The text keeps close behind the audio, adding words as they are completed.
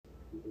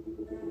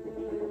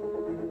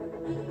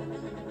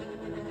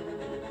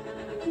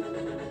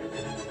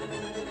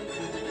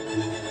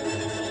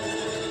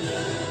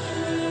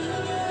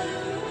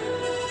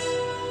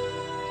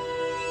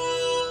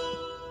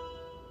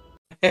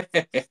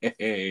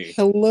Hey.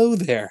 Hello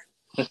there.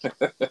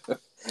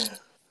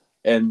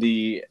 And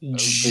the funny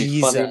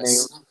Jesus.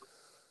 names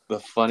the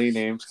funny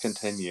names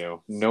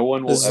continue. No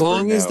one will As ever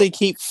long as know. they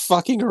keep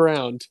fucking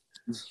around,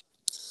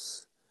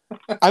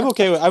 I'm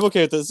okay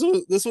with this.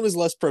 This one is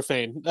less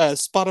profane.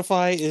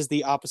 Spotify is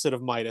the opposite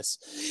of Midas.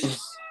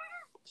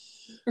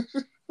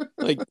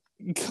 Like,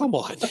 come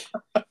on.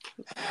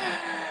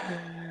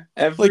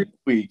 Every Like,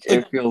 week like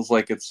it feels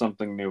like it's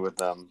something new with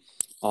them,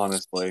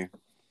 honestly.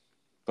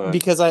 But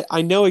because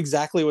I know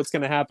exactly what's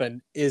going to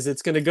happen. Is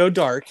it's going to go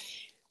dark,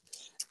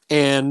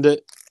 and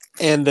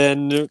and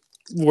then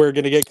we're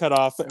going to get cut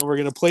off, and we're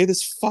going to play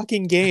this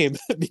fucking game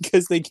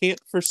because they can't,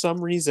 for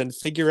some reason,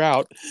 figure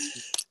out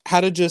how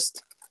to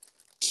just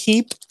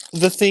keep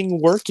the thing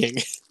working.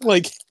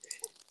 Like,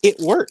 it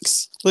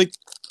works. Like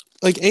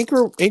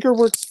Anchor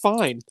works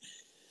fine.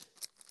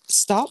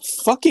 Stop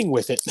fucking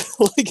with it.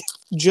 Like,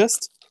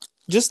 just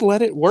just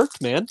let it work,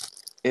 man.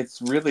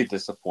 it's really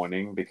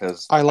disappointing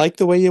because I like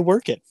the way you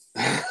work it.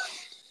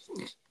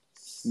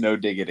 no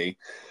diggity.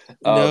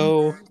 Um,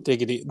 No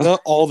diggity.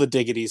 All the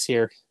diggities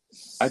here.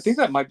 I think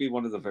that might be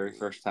one of the very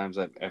first times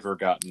I've ever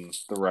gotten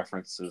the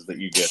references that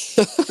you get.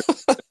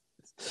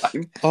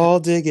 I'm, All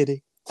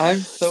diggity. I'm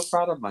so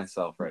proud of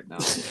myself right now.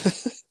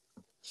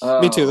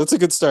 Me too. Oh, That's a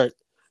good start.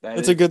 that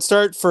That's a is. good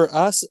start for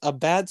us. A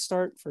bad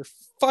start for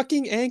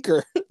fucking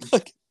Anchor.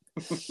 Like,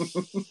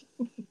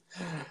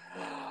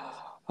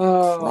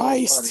 Oh,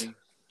 Christ. buddy.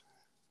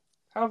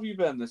 How have you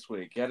been this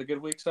week? You had a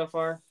good week so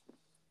far?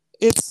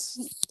 It's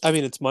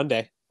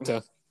Monday.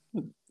 So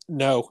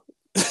no.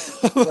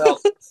 Well,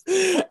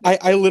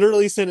 I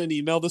literally sent an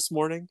email this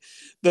morning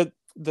that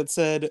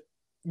said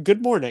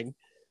good morning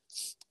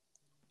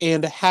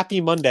and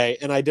happy Monday,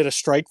 and I did a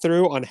strike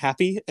through on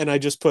happy, and I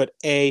just put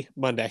a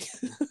Monday.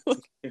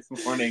 this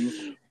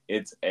morning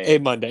it's A a.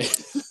 Monday.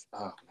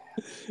 Oh,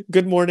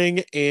 Good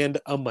morning and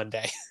a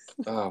Monday.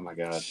 oh my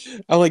God.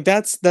 I'm like,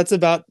 that's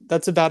about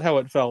how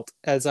it felt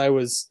as I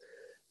was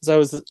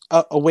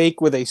awake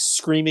with a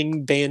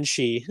screaming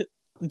banshee,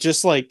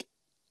 just like,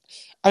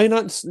 I mean,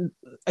 not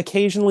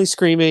occasionally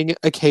screaming,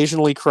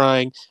 occasionally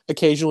crying,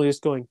 occasionally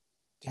just going,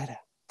 Dada,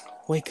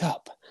 wake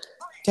up,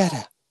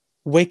 Dada,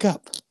 wake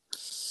up.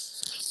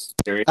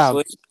 Um,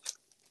 Seriously?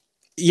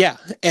 yeah,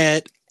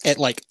 at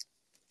like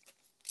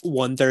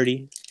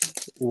 1:30,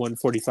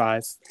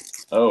 1:45,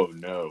 Oh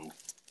no.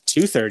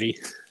 2:30,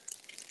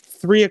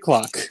 3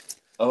 o'clock,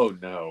 Oh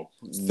no.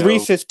 No.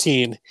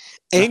 3:15.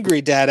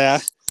 Angry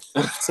Dada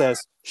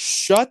says,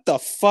 "Shut the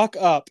fuck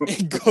up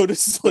and go to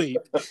sleep."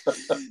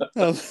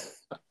 Um,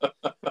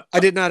 I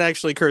did not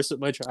actually curse at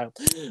my child,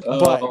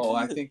 but Oh,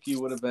 I think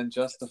you would have been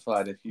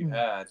justified if you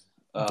had.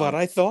 but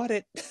I thought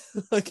it.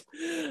 Like,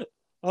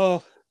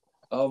 oh,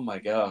 Oh my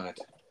God.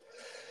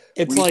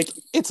 it's We like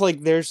it's like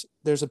there's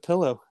a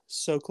pillow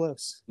so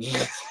close.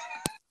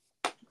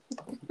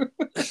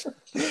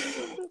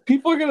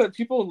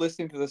 people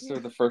listening to this for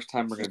the first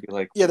time are gonna be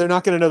like, Yeah, they're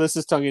not gonna know this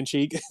is tongue in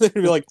cheek. They're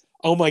gonna be like,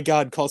 "Oh my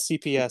god, call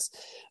CPS."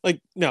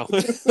 Like, no,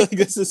 like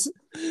this is.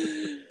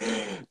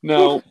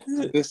 no,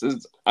 this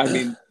is. I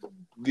mean,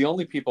 the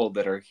only people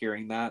that are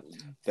hearing that,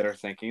 that are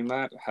thinking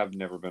that, have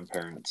never been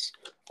parents.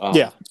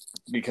 Yeah.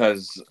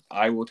 Because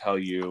I will tell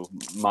you,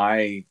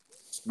 my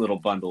little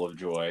bundle of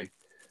joy,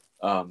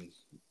 um,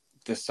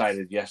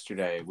 decided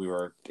yesterday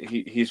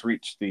he's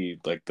reached the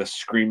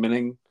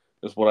screaming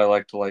is what I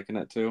like to liken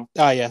it to.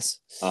 Ah, yes.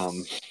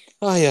 Um,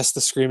 Ah, yes.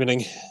 The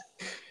screaming.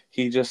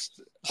 he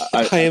just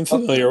I, I I am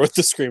love familiar him. with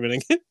the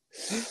screaming.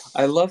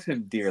 I love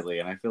him dearly,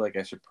 and I feel like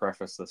I should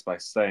preface this by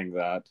saying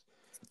that.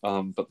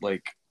 But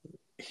like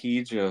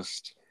he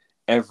just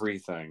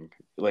everything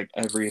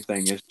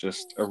is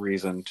just a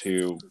reason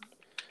to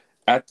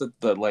at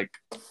the like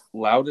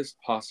loudest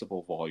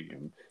possible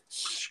volume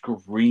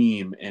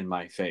scream in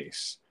my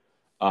face,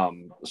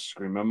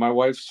 scream in my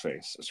wife's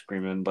face,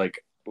 scream in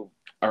like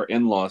our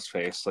in-laws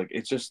face. Like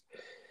it's just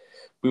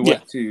we Yeah.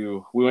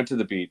 went to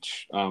the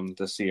beach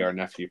to see our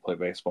nephew play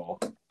baseball,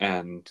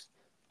 and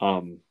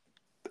um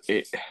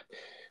it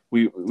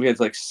we had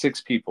like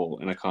six people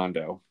in a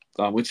condo,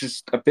 which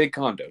is a big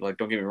condo. Like,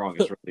 don't get me wrong,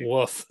 it's really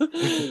Woof.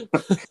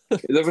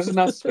 there was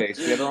enough space.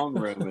 We had our own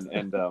room,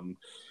 and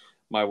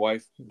my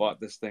wife bought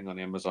this thing on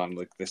Amazon,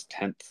 like this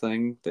tent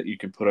thing that you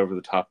can put over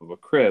the top of a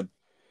crib.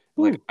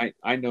 Like Ooh.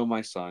 I know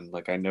my son,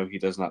 like I know he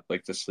does not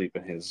like to sleep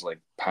in his like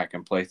pack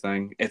and play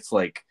thing. It's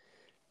like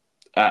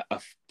a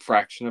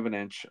fraction of an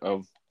inch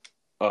of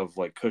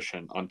like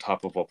cushion on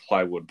top of a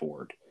plywood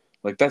board.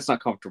 Like that's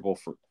not comfortable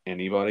for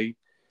anybody,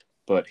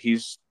 but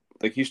he's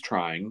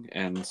trying,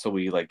 and so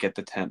we like get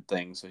the tent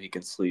thing so he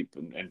can sleep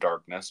in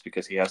darkness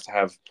because he has to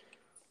have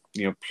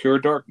pure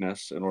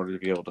darkness in order to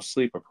be able to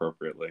sleep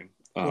appropriately.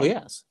 Well,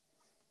 yes.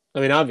 I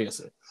mean,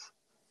 obviously.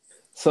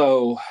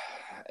 So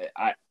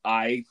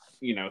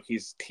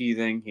he's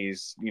teething,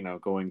 he's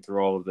going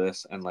through all of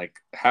this, and like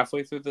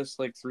halfway through this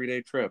like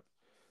 3-day trip,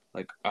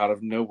 like out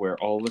of nowhere,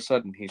 all of a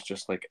sudden he's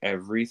just like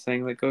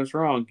everything that goes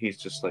wrong, he's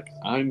just like,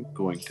 I'm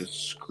going to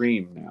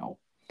scream now.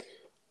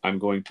 I'm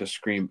going to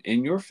scream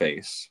in your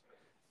face,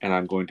 and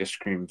I'm going to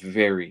scream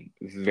very,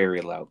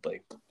 very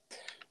loudly.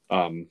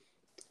 Um,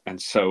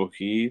 and so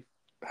he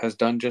has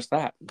done just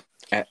that.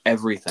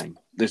 Everything.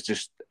 There's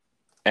just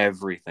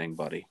everything,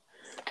 buddy.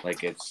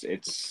 Like it's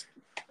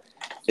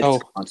Oh,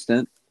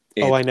 constant.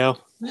 oh, It. I know.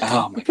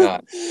 Oh my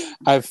god.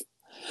 I've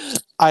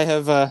I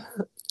have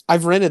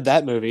I've rented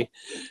that movie.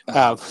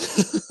 Um,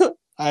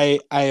 I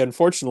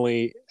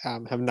unfortunately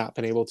have not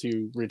been able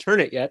to return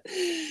it yet.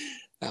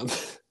 Um,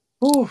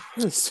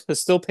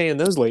 Still paying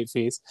those late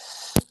fees.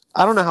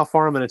 I don't know how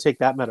far I'm going to take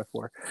that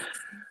metaphor.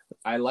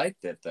 I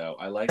liked it though.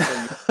 I liked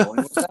where you were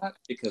going with that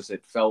because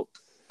it felt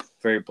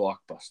very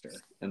blockbuster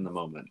in the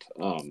moment.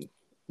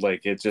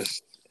 Like it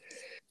just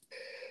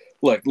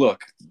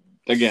look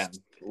again.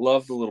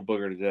 Love the little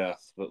booger to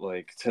death, but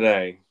like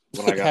today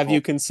when I got Have home,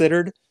 you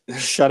considered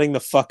shutting the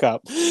fuck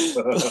up?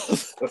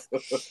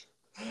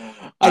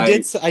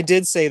 I I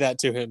did say that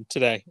to him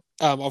today.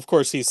 Of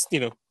course, he's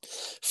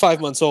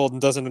 5 months old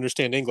and doesn't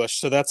understand English,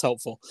 so that's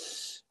helpful.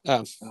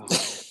 Um,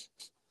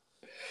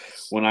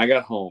 when I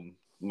got home,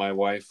 my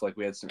wife, like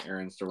we had some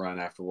errands to run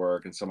after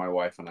work, and so my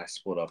wife and I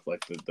split up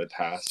like the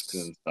tasks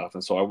and stuff.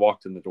 And so I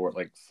walked in the door at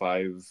like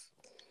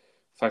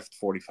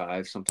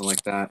 5:45, something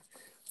like that.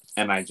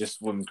 And I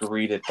just was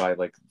greeted by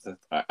like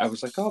I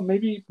was like, oh,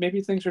 maybe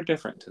things are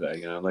different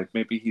today, like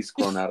maybe he's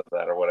grown out of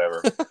that or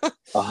whatever.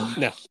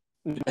 no,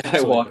 And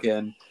I walk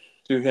in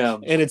to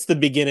him, and it's the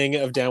beginning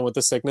of Down with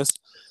the Sickness.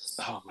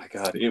 Oh my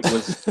god, it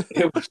was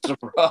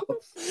rough.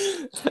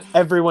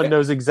 Everyone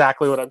knows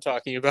exactly what I'm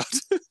talking about.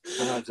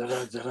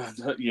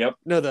 Yep.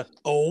 No, the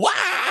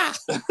wow.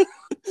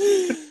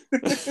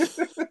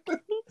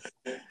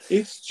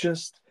 It's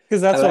just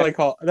because that's what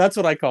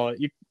I call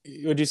it.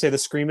 Would you say the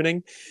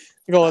screaming?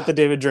 I call it the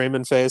David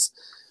Draymond phase.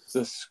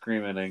 The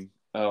screaming.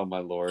 Oh my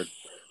lord.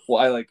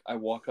 Well, I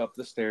walk up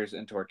the stairs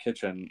into our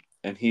kitchen,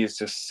 and he is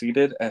just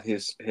seated at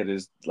his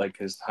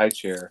high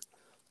chair,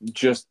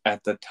 just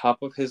at the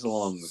top of his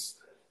lungs,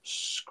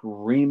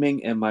 screaming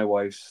in my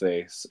wife's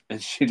face,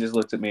 and she just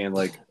looked at me and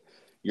like,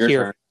 your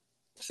Here.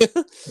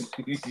 turn.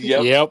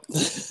 Yep.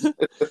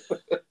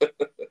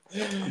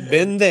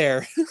 Been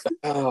there.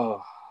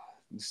 Oh,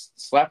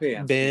 slap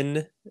hands.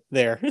 Been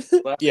there.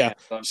 Slap Yeah.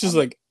 hands. She's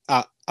like,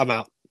 I'm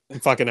out. I'm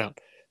fucking out.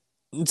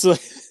 It's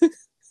like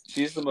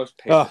she's the most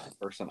patient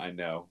person I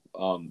know.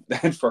 And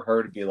for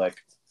her to be like,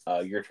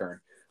 your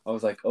turn. I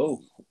was like,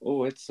 oh,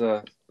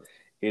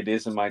 it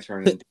isn't my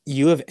turn. Indeed.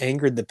 You have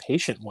angered the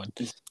patient one,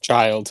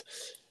 child.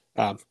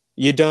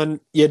 You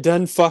done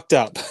fucked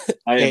up.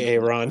 AA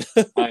Ron.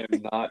 I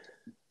am not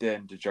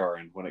Den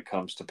Djarin when it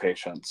comes to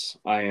patience.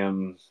 I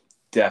am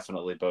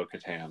definitely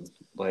Bo-Katan.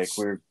 Like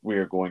we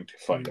are going to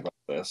fight about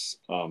this.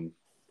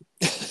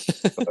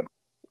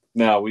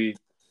 Now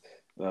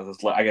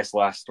I guess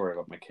last story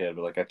about my kid,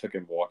 but like I took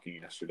him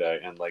walking yesterday,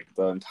 and like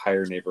the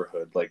entire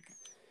neighborhood, like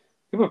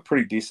we have a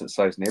pretty decent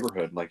sized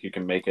neighborhood. Like you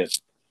can make it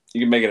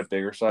a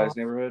bigger sized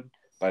neighborhood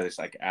by just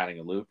like adding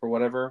a loop or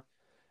whatever.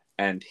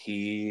 And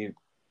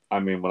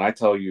when I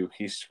tell you,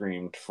 he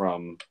screamed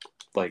from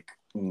like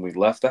when we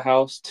left the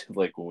house to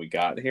like when we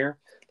got here,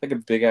 like a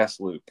big ass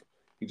loop.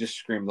 He just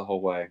screamed the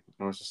whole way. And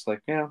I was just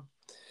like, yeah,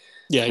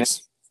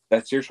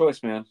 that's your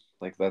choice, man.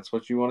 Like that's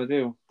what you want to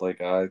do.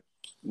 Like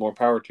more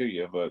power to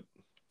you, but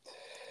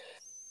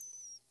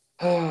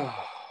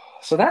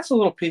so that's a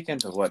little peek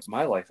into what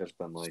my life has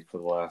been like for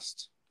the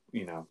last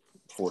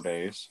 4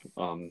 days,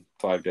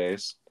 5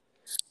 days.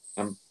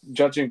 I'm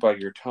judging by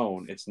your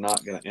tone, it's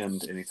not going to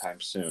end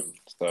anytime soon.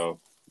 So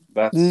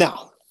that's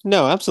no,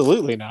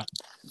 absolutely not.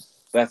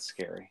 That's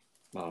scary.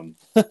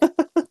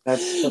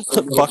 That's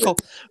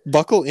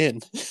buckle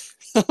in.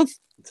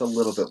 It's a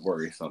little bit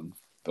worrisome,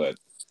 but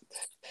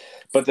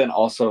then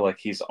also like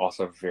he's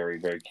also very,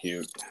 very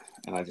cute,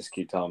 and I just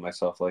keep telling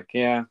myself like,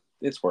 yeah,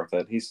 it's worth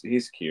it.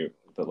 He's cute,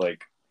 but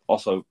like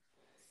also,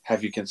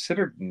 have you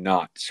considered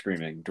not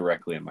screaming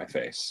directly in my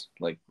face?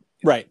 Like,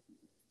 right.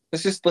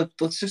 Let's just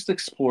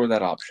explore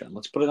that option.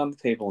 Let's put it on the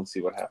table and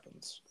see what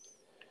happens.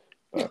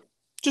 Yeah.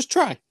 Just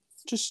try.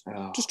 Just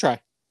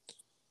try.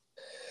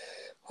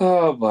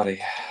 Oh,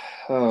 buddy.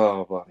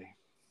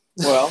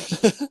 Well,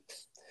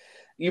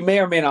 you may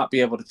or may not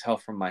be able to tell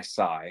from my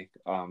sigh,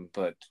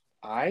 but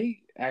I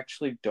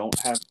actually don't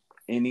have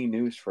any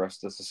news for us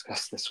to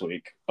discuss this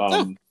week.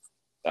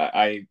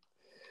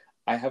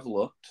 I have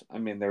looked. I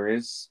mean, there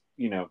is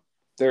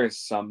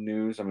some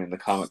news. I mean, the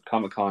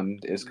Comic-Con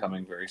is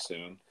coming very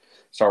soon.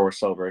 Star Wars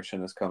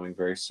Celebration is coming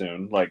very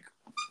soon, like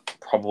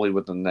probably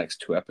within the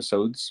next 2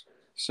 episodes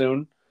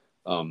soon.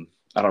 I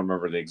don't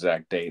remember the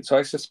exact date. So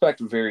I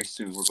suspect very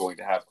soon we're going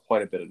to have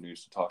quite a bit of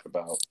news to talk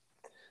about,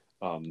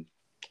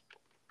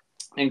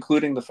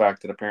 including the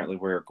fact that apparently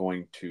we're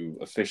going to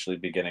officially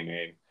be getting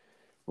a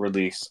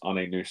release on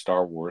a new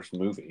Star Wars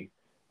movie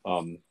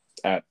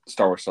at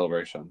Star Wars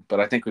Celebration. But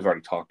I think we've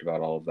already talked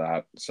about all of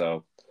that.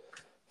 So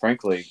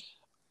frankly,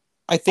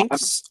 I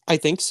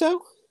think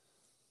so.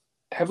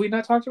 Have we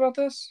not talked about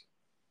this?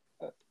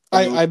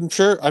 I'm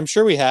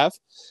sure we have.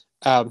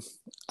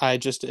 I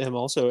just am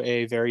also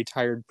a very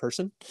tired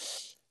person.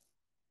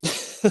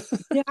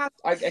 Yeah,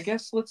 I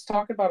guess let's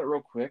talk about it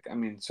real quick. I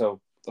mean,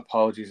 so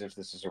apologies if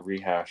this is a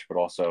rehash, but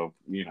also,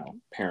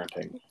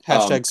 parenting.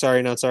 Hashtag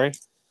sorry, not sorry.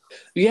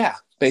 Yeah,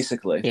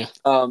 basically.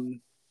 Yeah.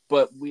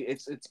 But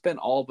it's been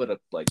all but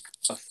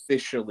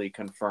officially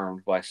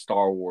confirmed by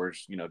Star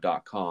Wars,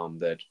 .com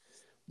that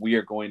we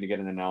are going to get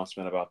an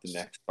announcement about the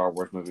next Star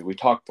Wars movie. We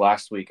talked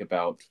last week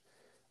about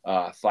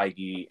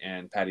Feige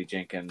and Patty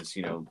Jenkins,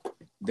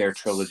 their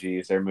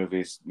trilogies, their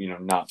movies,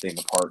 not being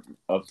a part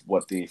of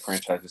what the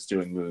franchise is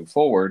doing moving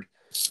forward.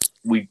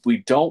 We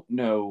don't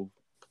know,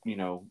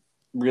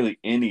 really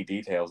any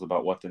details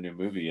about what the new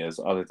movie is,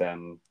 other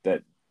than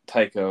that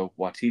Taika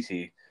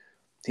Waititi,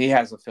 he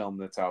has a film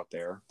that's out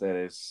there that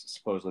is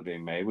supposedly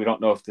being made. We don't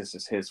know if this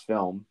is his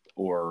film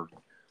or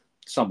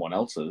someone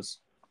else's.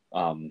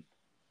 Um,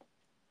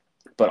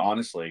 but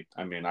honestly,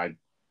 I mean, I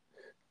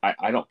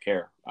don't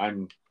care. I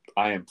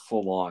am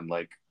full on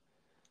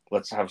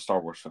let's have a Star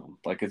Wars film.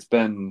 Like it's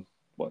been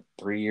what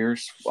 3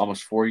 years,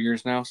 almost 4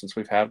 years now since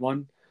we've had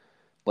one.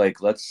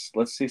 Like let's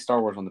see Star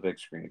Wars on the big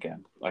screen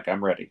again. Like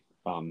I'm ready.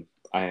 I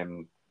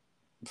am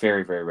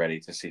very very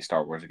ready to see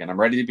Star Wars again. I'm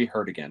ready to be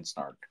heard again,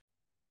 Snark.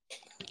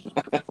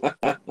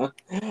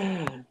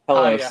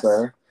 Hello, Yes.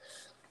 sir.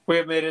 We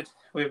have made it.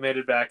 We have made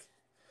it back.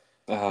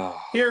 Oh,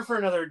 Here for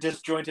another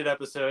disjointed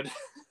episode.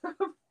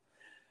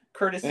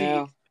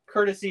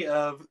 Courtesy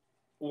of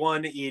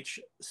one each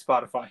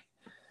Spotify.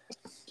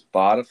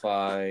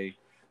 Spotify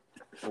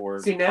for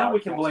See, now we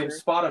can blame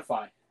podcasters?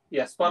 Spotify.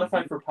 Yeah,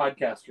 Spotify for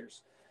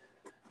podcasters.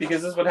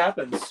 Because this is what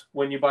happens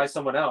when you buy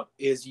someone out,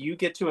 is you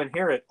get to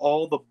inherit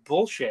all the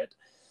bullshit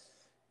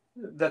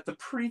that the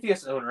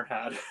previous owner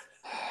had.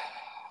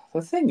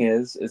 The thing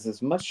is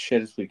as much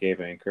shit as we gave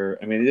Anchor,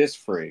 I mean, it is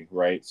free,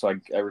 right? So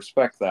I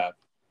respect that.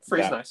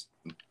 Free's nice.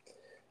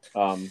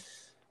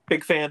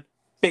 Big fan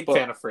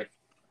of free.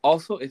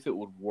 Also, if it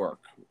would work,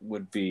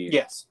 would be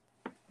yes,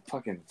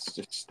 fucking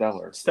just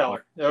stellar.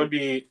 That'd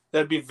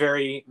be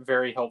very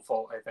very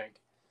helpful, I think.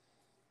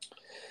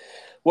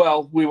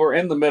 Well, we were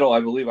in the middle.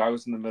 I believe I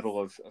was in the middle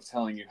of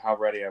telling you how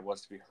ready I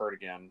was to be heard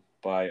again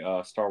by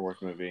a Star Wars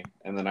movie,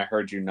 and then I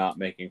heard you not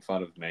making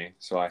fun of me,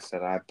 so I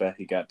said, I bet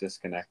he got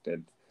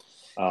disconnected.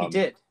 He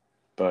did,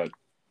 but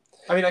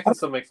I mean, I can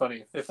still make fun of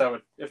you if that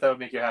would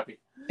make you happy.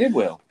 It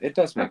will. It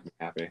does make me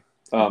happy.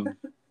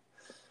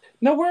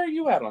 Now, where are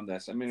you at on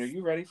this? I mean, are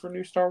you ready for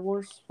new Star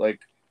Wars? Are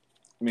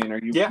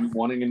you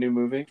wanting a new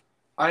movie?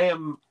 I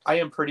am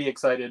pretty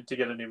excited to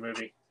get a new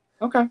movie.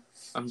 Okay,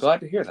 I'm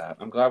glad to hear that.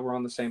 I'm glad we're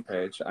on the same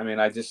page. I mean,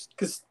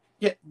 because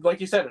like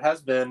you said, it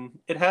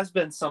has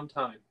been some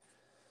time,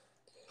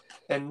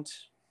 and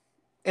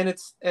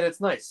it's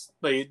nice,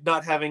 like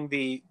not having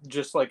the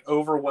just like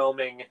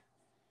overwhelming,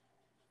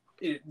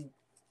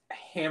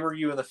 hammer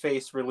you in the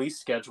face release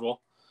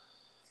schedule.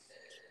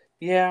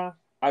 Yeah,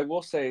 I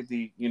will say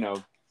the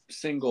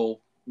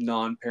single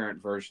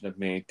non-parent version of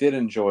me did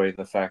enjoy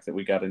the fact that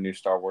we got a new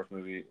Star Wars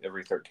movie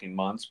every 13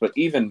 months. But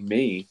even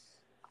me,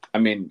 I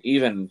mean,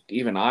 even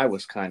I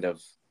was kind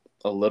of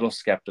a little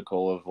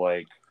skeptical of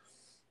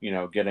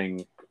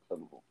getting,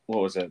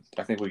 what was it?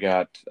 I think we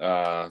got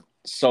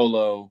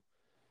Solo,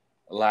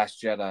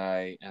 Last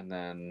Jedi, and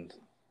then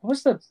what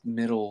was the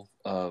middle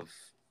of?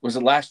 Was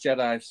it Last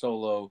Jedi,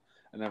 Solo,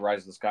 and then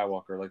Rise of the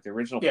Skywalker? Like the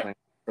original plan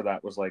for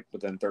that was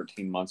within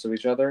 13 months of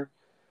each other,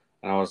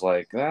 and I was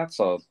like, that's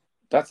a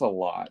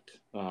lot.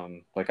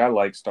 I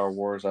like Star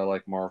Wars, I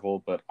like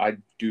Marvel, but I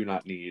do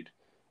not need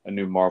a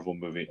new Marvel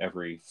movie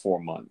every 4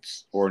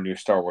 months or a new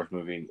Star Wars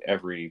movie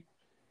every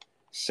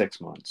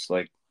 6 months.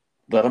 Like,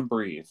 let them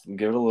breathe and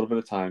give it a little bit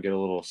of time, get a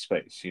little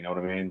space. You know what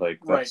I mean? Like,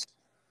 that's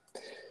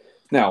right.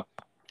 Now,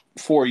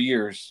 4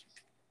 years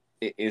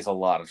is a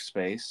lot of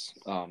space.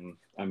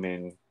 I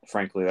mean,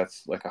 frankly,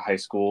 that's like a high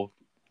school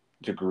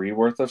degree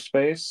worth of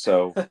space.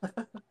 So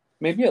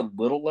maybe a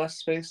little less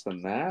space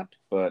than that,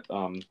 but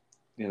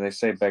they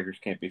say beggars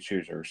can't be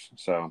choosers.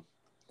 So,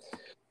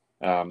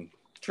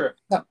 true.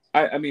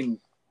 I mean,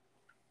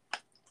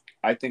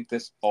 I think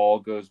this all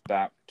goes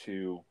back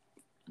to,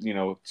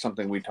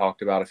 something we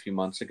talked about a few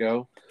months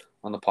ago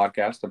on the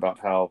podcast about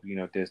how,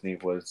 Disney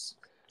was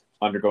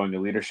undergoing a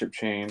leadership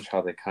change,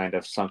 how they kind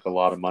of sunk a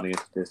lot of money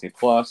into Disney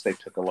Plus. They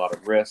took a lot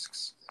of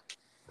risks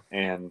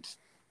and,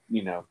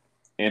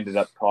 ended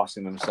up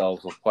costing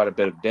themselves with quite a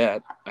bit of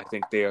debt. I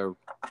think they are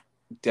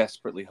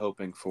desperately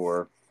hoping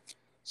for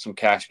some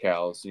cash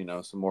cows,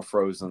 some more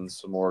Frozen,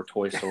 some more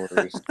Toy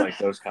Stories, like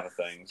those kind of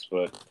things.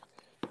 But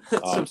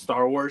some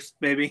Star Wars,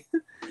 maybe.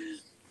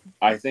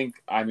 I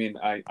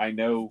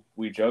know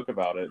we joke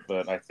about it,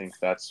 but I think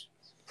that's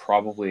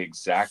probably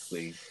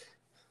exactly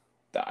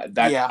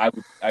that. Yeah.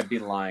 I'd be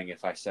lying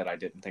if I said I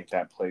didn't think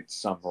that played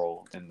some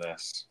role in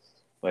this.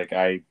 Like,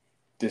 I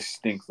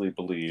distinctly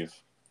believe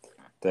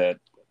that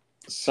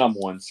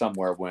someone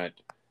somewhere went,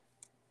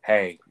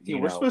 hey,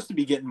 we're supposed to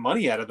be getting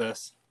money out of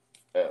this.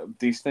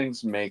 These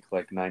things make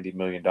like $90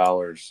 million,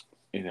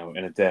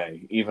 in a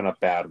day, even a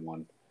bad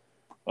one.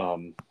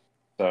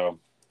 So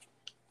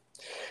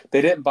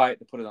they didn't buy it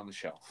to put it on the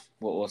shelf.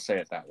 We'll say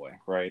it that way,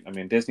 right? I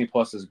mean, Disney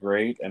Plus is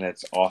great, and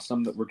it's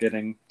awesome that we're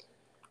getting,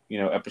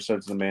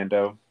 episodes of the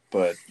Mando,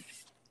 but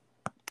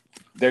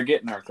they're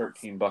getting our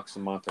 $13 a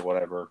month or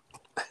whatever.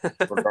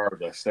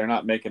 Regardless, they're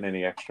not making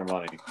any extra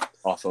money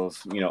off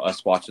of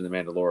us watching the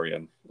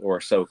Mandalorian or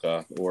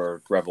Ahsoka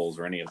or Rebels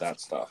or any of that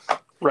stuff.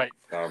 Right.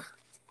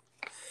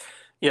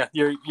 Yeah,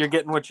 you're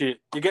getting what you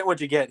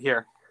get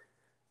here.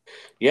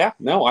 Yeah,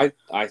 no,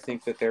 I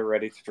think that they're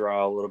ready to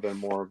draw a little bit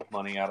more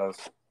money out of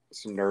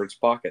some nerds'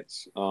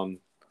 pockets.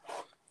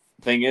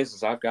 Thing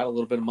is I've got a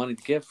little bit of money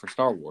to give for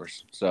Star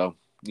Wars, so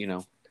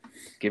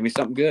give me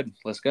something good.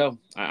 Let's go.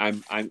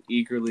 I'm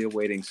eagerly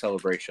awaiting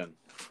Celebration,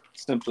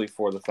 simply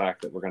for the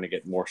fact that we're going to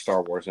get more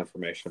Star Wars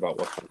information about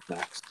what comes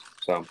next.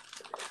 So,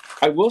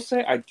 I will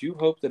say I do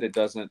hope that it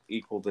doesn't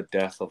equal the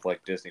death of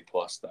like Disney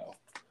Plus, though.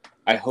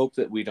 I hope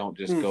that we don't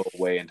just go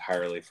away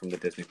entirely from the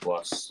Disney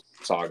Plus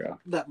saga.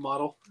 That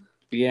model.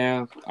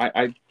 Yeah,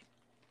 I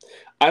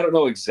don't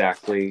know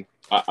exactly.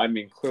 I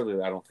mean,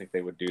 clearly, I don't think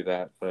they would do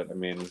that, but I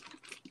mean,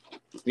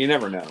 you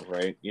never know,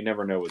 right? You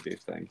never know with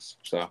these things.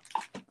 So,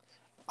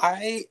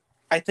 I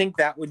think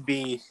that would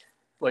be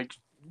like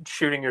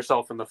shooting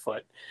yourself in the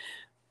foot.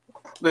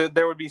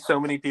 There would be so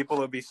many people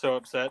that would be so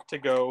upset to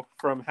go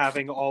from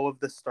having all of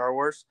this Star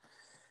Wars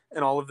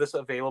and all of this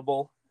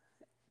available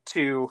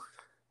to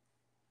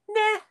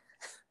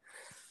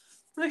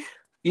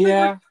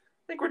yeah, I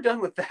think we're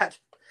done with that.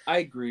 I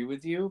agree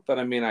with you, but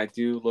I mean, I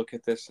do look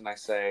at this and I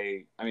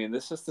say, I mean,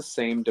 this is the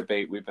same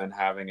debate we've been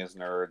having as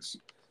nerds,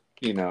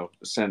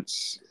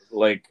 since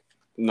like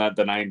not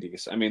the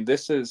 90s. I mean,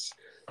 this is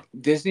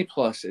Disney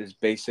Plus is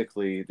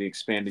basically the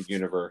expanded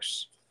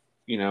universe.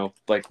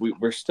 Like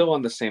we're still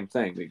on the same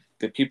thing.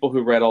 The people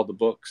who read all the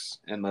books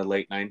in the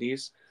late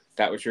 90s,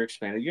 that was your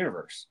expanded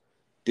universe.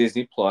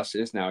 Disney Plus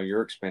is now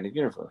your expanded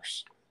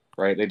universe,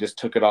 right? They just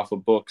took it off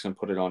of books and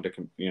put it onto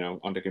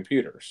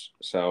computers.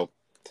 So,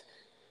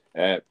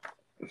 I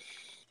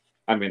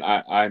mean,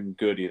 I'm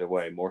good either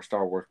way. More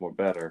Star Wars, more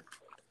better.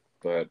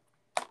 But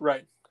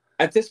right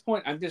at this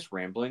point, I'm just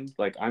rambling.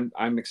 Like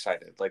I'm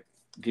excited. Like,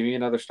 give me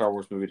another Star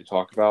Wars movie to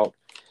talk about.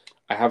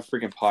 I have a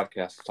freaking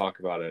podcast to talk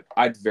about it.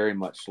 I'd very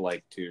much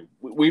like to.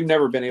 We've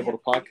never been able to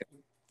podcast.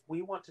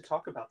 We want to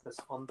talk about this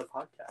on the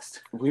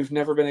podcast. We've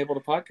never been able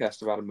to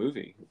podcast about a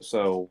movie,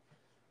 so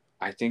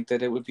I think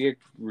that it would be a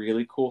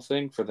really cool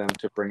thing for them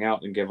to bring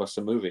out and give us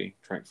a movie.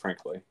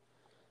 Frankly,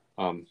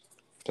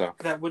 so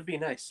that would be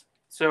nice.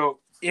 So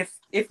if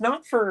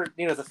not for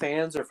the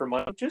fans or for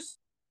money, just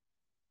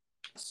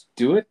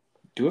do it.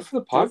 Do it for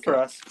the podcast. Do it for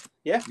us.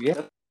 Yeah.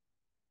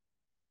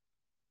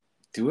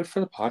 Do it for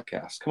the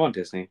podcast. Come on,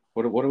 Disney.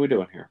 What are we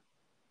doing here?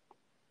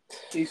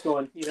 He's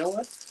going, you know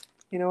what?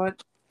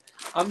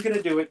 I'm going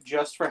to do it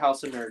just for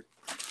House of Nerd.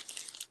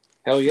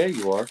 Hell yeah,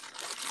 you are.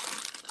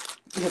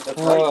 Yeah,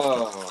 that's right.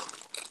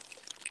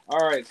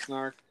 All right,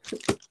 Snark.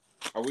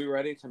 Are we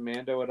ready to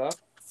Mando it up?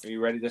 Are you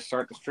ready to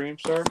start the stream,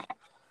 sir?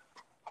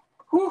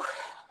 Whew.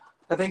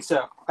 I think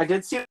so. I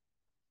did see.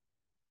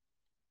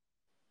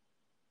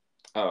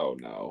 Oh,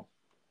 no.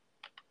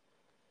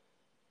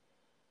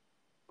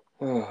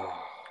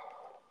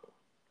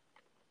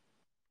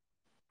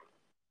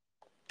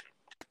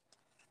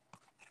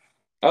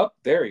 Oh,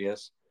 there he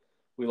is.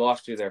 We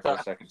lost you there for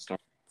a second, Snark.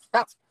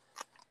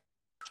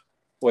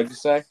 What'd you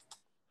say?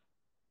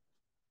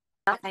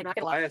 And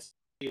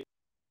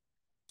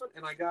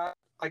I got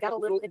a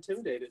little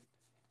intimidated.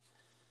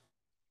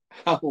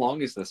 How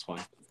long is this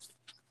one?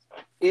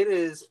 It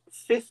is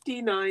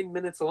 59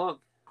 minutes long.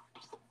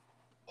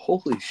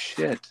 Holy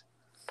shit.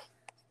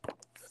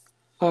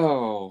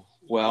 Oh,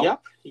 well.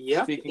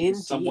 Yep. Speaking to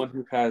someone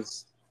who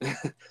has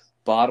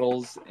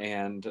bottles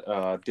and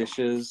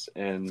dishes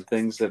and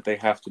things that they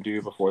have to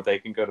do before they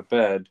can go to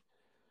bed.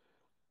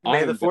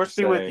 May the force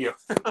be with you.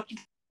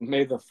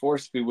 May the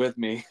force be with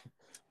me.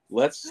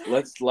 Let's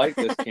light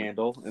this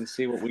candle and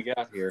see what we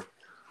got here.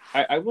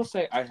 I will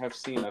say I have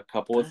seen a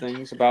couple of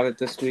things about it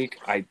this week.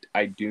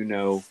 I do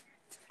know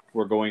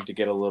we're going to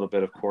get a little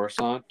bit of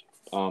Coruscant,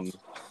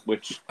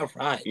 which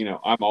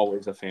I'm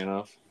always a fan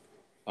of.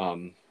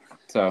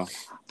 So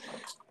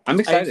I'm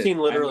excited. I've seen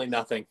literally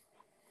nothing.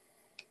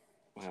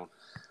 Wow.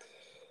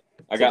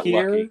 I got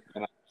lucky.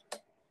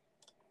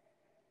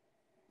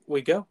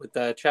 We go with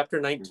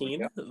chapter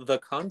 19, The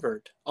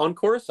Convert, on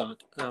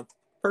Coruscant.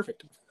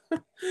 Perfect.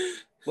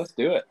 Let's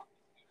do it.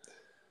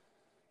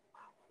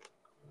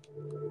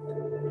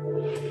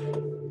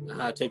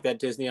 Take that,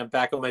 Disney. I'm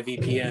back on my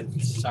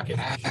VPN. Suck it.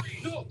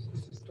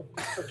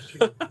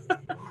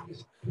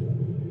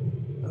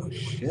 Oh,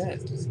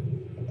 shit.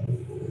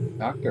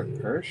 Dr.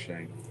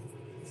 Pershing.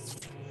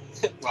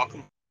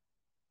 Welcome.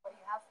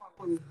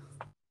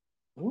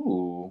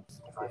 Ooh.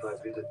 If I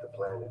visit the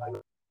planet, I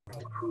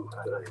can prove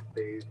that I have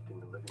bathed in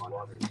the living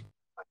waters.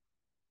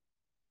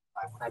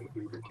 I would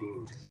be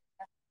redeemed.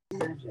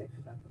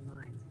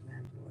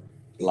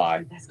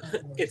 Lie.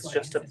 It's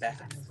just a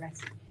bath.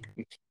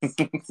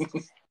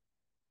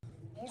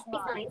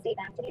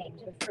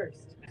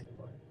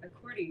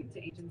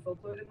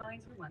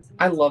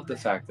 I love the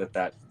fact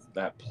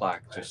that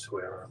plaque just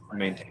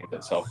maintained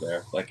itself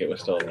there, like it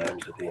was still there.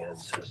 To the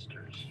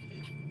ancestors.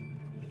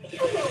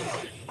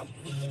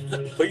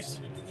 Please.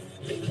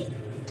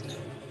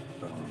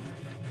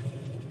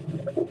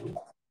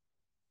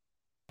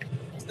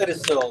 That is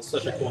still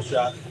such a cool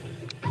shot.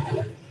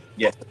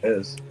 Yes, it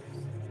is.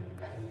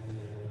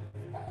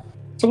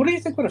 So, what do you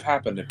think would have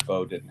happened if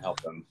Bo didn't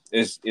help him?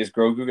 Is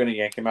Grogu going to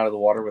yank him out of the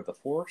water with the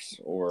Force,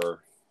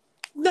 or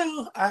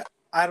No, I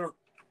don't.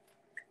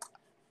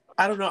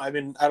 I don't know. I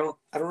mean, I don't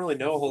really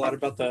know a whole lot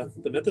about the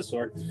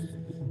Mythosaur,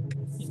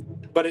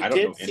 but I it don't know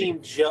did any.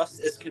 seem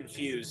just as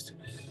confused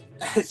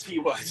as he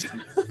was.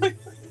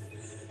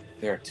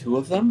 There are two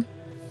of them.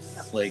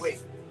 Like, wait,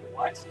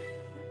 what?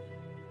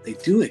 they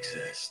do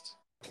exist.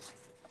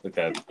 Like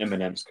that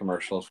M&M's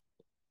commercials.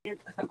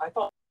 I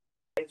thought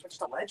it was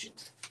just a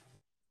legend.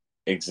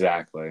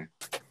 Exactly.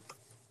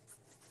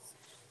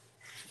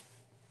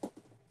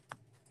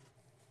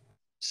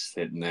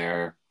 Sitting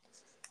there,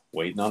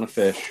 waiting on a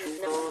fish.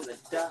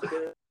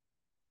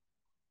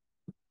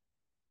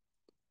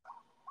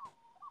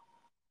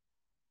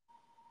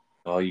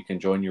 Oh, you can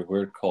join your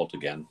weird cult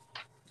again.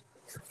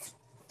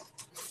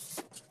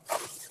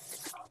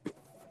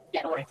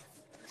 Yeah, don't worry.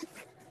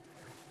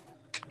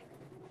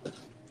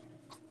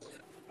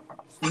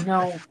 You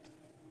know,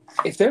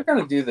 if they're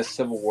going to do the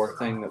Civil War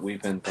thing that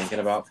we've been thinking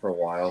about for a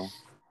while,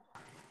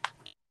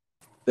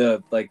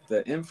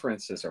 the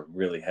inferences are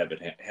really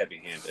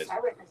heavy-handed.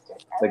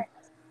 Like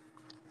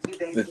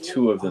the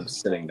two of them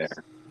sitting there,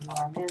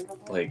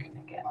 like.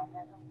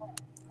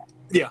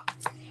 Yeah.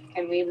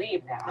 Can we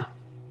leave now?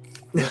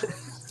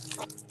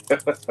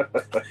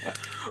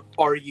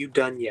 Are you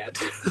done yet?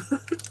 Can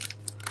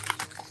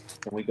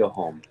we go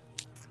home?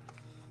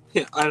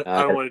 Yeah, I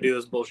don't want to do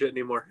this bullshit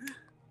anymore.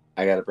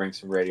 I got to bring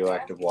some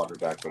radioactive water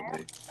back with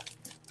me.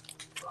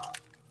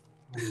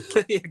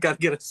 You gotta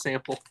get a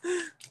sample.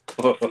 Did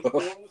you see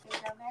anything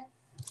down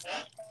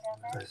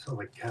there? I saw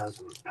the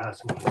chasm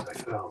passing as I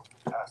fell.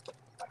 I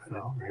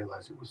didn't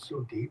realize it was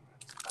so deep.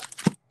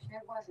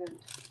 It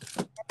wasn't.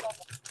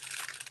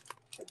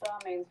 The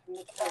bombings from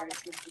the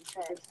turrets must be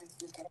triggered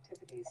seismic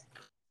activities.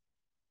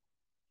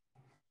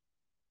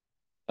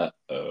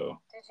 Uh-oh.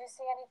 Did you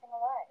see anything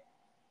alive?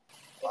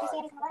 Did you see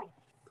anything alive?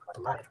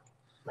 Alive?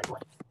 Like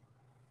what?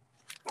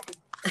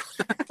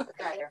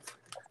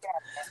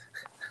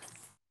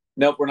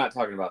 Nope, we're not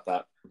talking about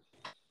that.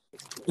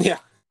 Yeah.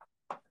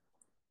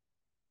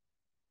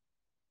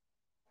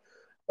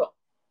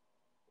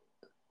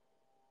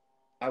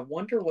 I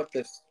wonder what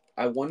this.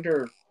 I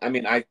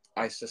mean, I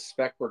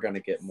suspect we're going to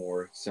get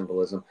more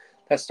symbolism.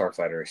 That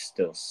Starfighter is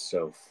still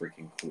so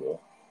freaking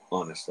cool.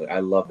 Honestly, I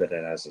love that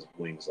it has his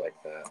wings like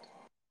that.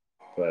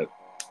 But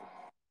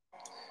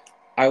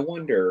I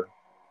wonder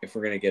if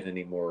we're going to get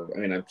any more. I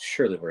mean, I'm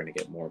surely we're going to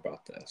get more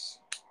about this.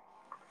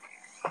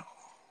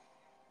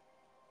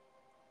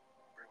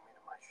 Bring me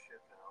to my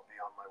ship and I'll be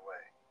on my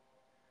way.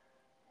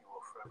 You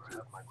will forever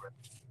have my breath.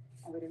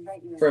 I would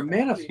invite you. For a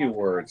man of few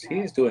words, he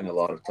is doing a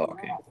lot of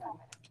talking.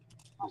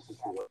 This is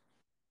the way.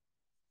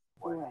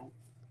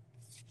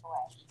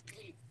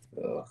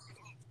 Ugh.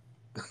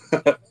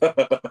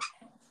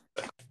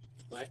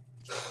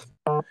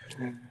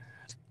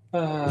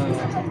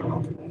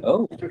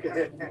 Oh, Took a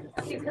hit.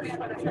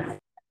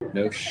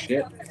 no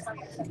shit.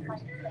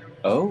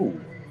 Oh,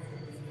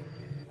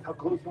 How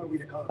close are we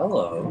to contact?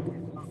 hello.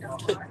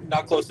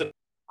 Not close enough.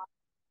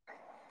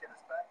 Get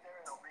us back there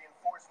and I'll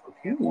reinforce from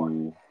the Ooh, N1. Can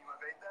you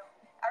evade them?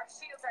 Our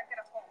shields aren't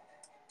gonna hold.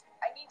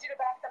 I need you to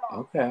back them off.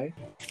 okay.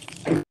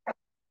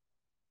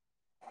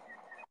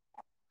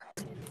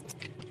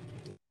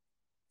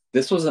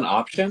 This was an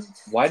option?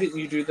 Why didn't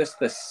you do this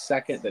the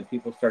second that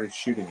people started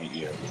shooting at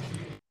you?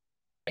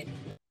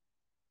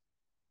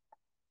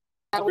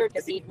 We're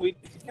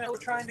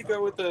trying to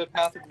go with the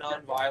path of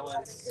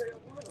non-violence.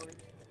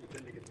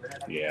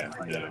 Yeah,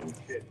 no.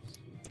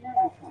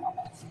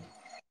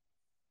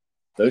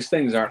 Those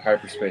things aren't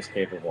hyperspace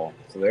capable.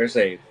 So there's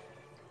a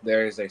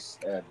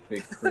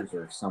big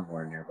cruiser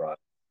somewhere nearby.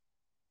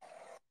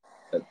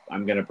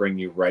 I'm going to bring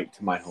you right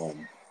to my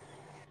home.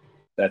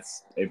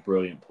 That's a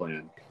brilliant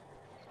plan.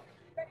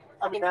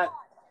 I mean, that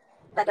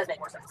does make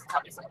more sense.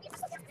 Obviously.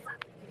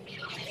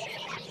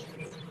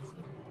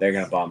 They're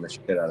going to bomb the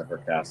shit out of her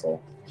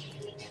castle.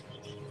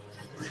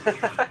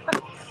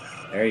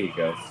 There you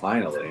go,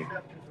 finally.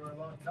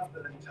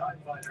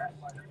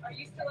 Are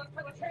you still up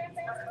for the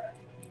transit?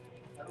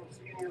 I don't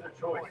see any other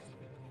choice.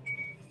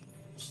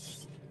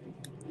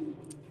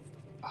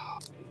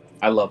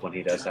 I love when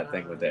he does that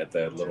thing with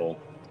the little,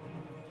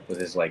 with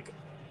his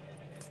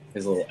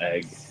little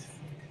egg.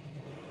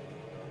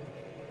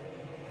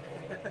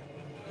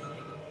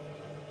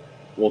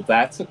 Well,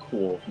 that's a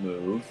cool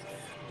move.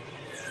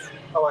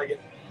 I like it.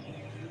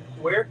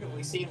 Where have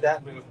we seen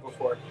that move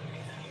before?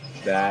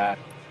 That.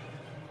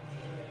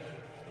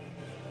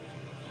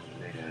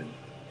 Man.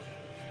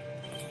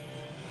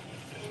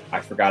 I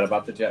forgot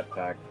about the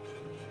jetpack.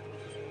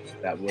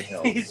 That would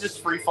help. He's just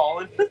free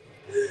falling.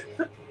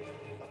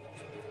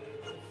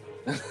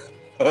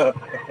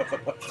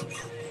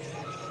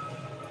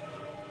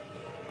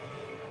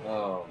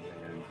 Oh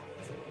man.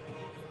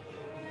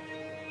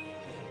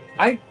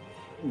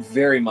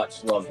 very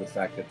much love the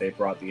fact that they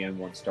brought the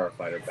N1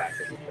 Starfighter back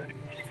as a thing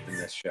in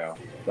this show.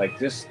 Like,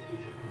 just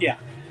Yeah.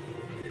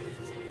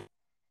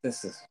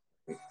 this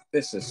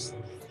is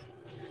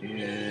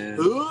and,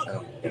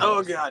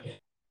 Oh god.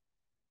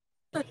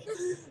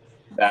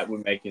 that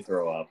would make you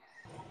throw up.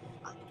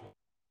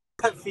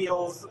 That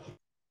feels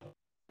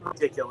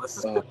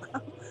ridiculous. Oh,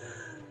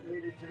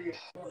 Needed to be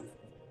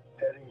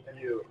heading to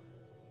you.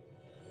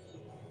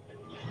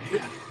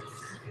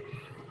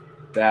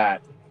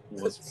 that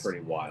was pretty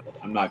wild.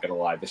 I'm not gonna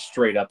lie. The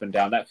straight up and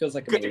down. That feels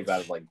like a move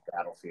out of like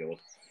Battlefield.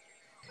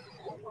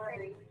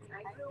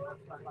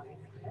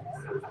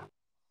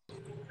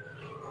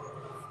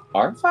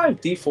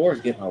 R5D4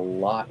 is getting a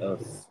lot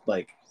of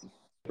like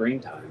screen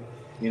time.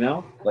 You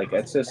know, like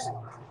it's just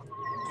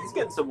He's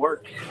getting some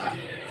work.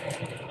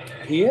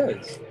 he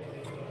is.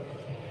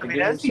 I mean,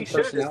 as he should,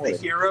 as the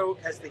hero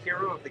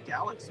of the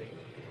galaxy.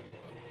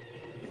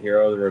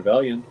 Hero of the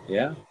Rebellion,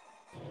 yeah.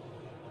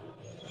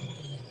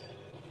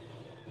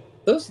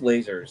 Those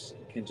lasers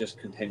can just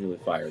continually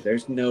fire.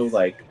 There's no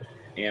like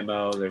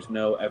ammo. There's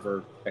no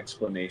ever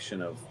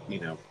explanation of, you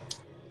know,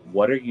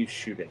 what are you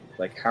shooting?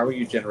 Like, how are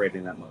you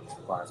generating that much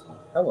plasma?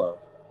 Hello.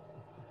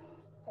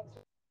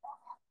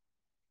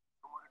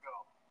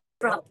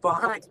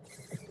 Behind.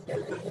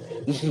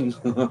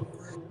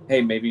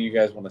 Hey, maybe you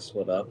guys want to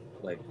split up?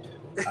 Like,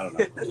 I don't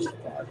know.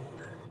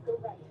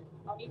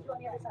 I'll meet you on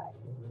the other side.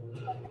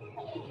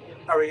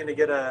 Are we gonna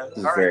get a? This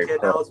is All right, very kid.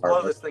 Now let's blow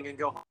Harbor. this thing and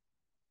go home.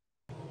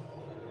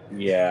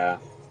 Yeah.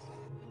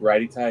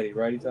 Righty tighty,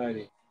 righty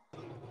tighty.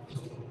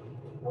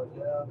 One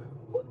down,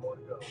 one more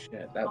to go.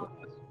 Shit, that was.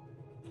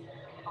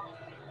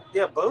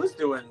 Yeah, Bo's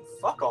doing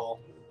fuck all.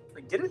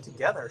 Like, get it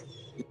together.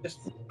 Just,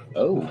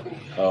 oh,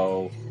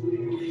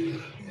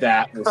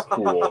 that was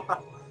cool.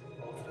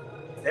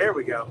 There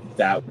we go.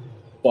 That was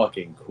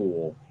fucking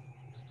cool.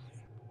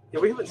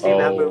 Yeah, we haven't seen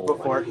that move Oh.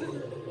 before.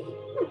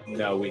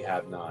 No, we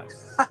have not.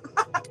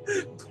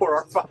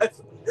 Poor R5.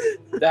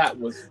 That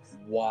was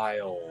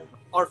wild.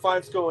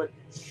 R5's going,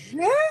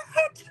 shit!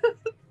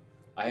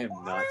 I'm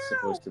not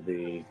supposed to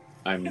be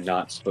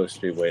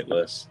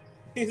weightless.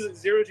 He's like,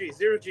 zero G.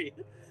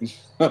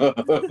 Not bad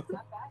for an antique.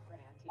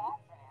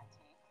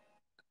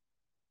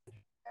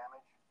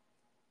 Damage.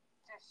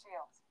 Just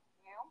shields.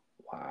 You?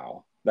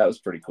 Wow, that was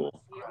pretty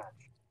cool.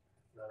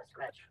 Not a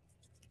scratch.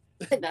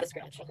 Not a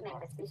scratch.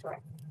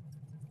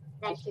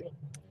 Nice shooting.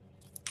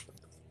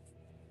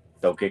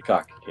 Don't get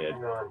cocky, kid.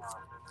 Hang on.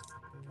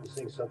 I'm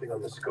seeing something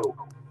on the scope.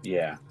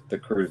 Yeah, the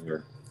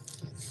cruiser.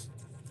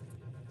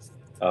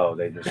 Oh,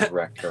 they just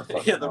wrecked her.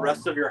 Yeah, the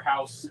rest of your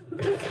house.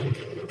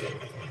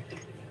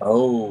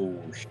 Oh,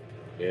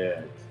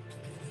 shit.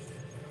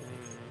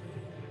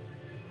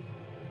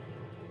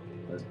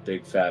 Those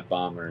big fat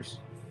bombers.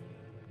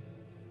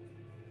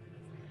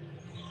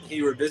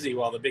 You were busy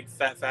while the big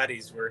fat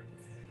fatties were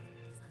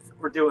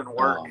doing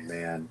work. Oh,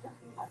 man.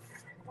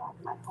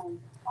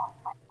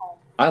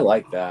 I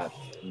like that.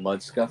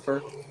 Mud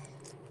Scuffer.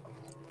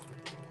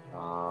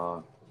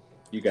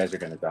 You guys are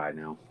going to die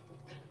now.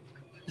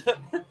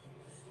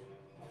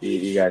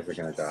 You guys are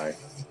going to die.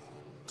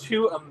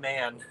 To a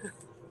man.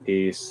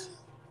 Peace.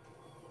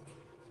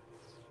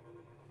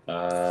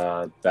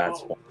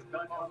 That's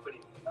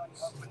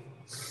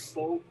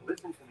Bo,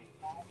 listen to me.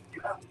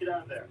 You have to get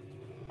out of there.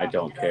 I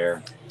don't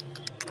care.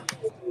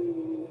 There's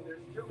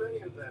too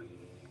many of them.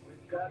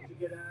 We've got to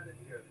get out of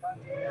here.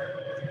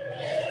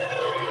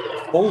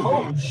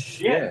 Holy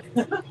shit.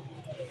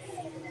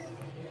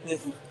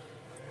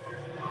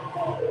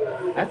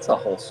 That's a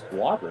whole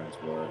squadron's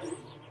worth.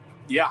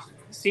 Yeah.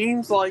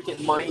 Seems like it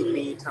might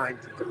be time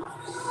to go.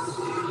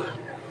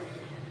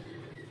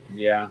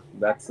 Yeah,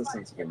 that's the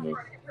sensible move.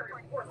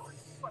 We're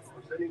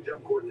sending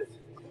jump coordinates.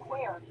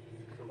 Where?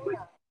 Complete.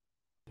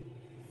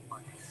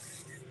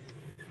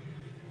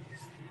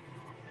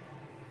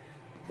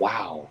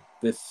 Wow,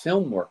 the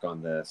film work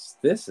on this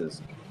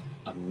is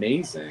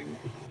amazing.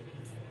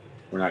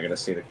 We're not going to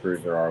see the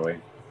cruiser, are we?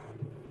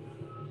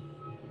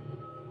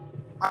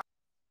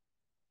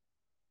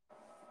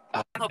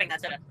 I'm hoping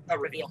that's a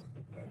reveal.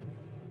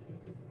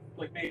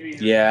 Like maybe,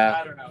 Yeah,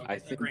 I don't know. I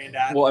think. Grand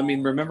Well, I Admiral.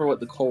 mean, remember what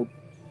the cold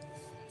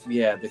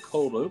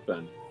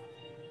open.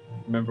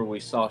 Remember we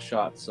saw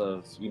shots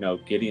of,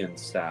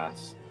 Gideon's staff.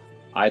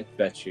 I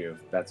bet you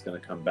that's going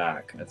to come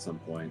back at some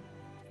point.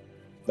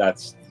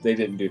 They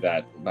didn't do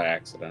that by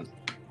accident.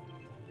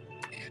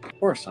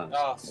 Poor son.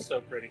 Oh,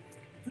 so pretty.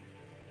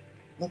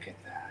 Look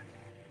at that.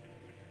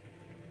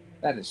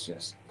 That is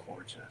just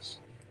gorgeous.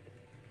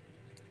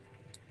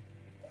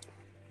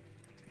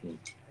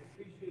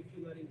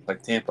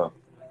 Like Tampa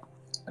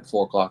at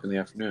 4:00 in the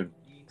afternoon.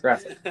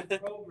 Traffic.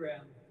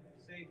 Program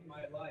saved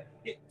my life.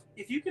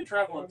 If you can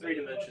travel in 3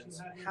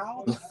 dimensions,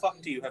 how the fuck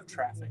do you have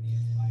traffic?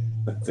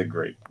 That's a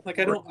great. Like,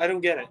 I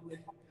don't get it.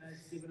 Has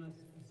given us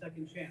a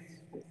second chance.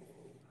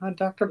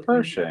 Dr.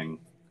 Pershing.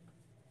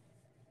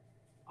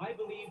 I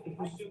believe the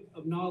pursuit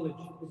of knowledge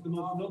is the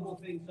most noble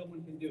thing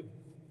someone can do.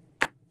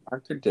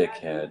 Dr.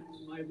 Dickhead.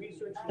 My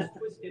research was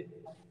twisted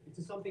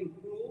into something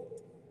cruel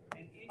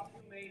and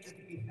inhumane at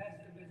the behest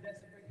of a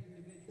desperate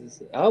individual.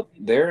 Oh,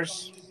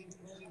 there's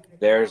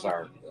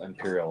our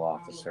Imperial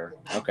officer.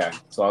 Okay,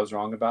 so I was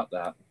wrong about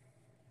that.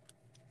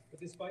 But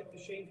despite the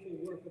shameful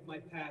work of my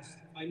past,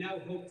 I now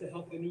hope to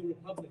help the new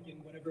republic in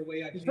whatever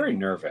way I can. He's very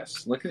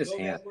nervous. Look at his Though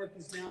hand. that work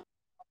is now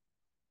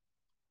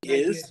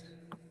Is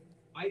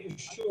I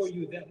assure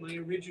you that my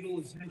original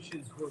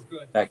intentions were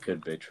good. That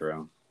could be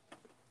true.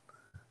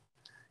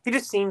 he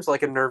just seems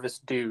like a nervous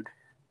dude,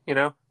 you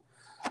know?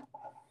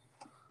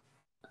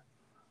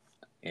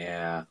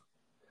 Yeah.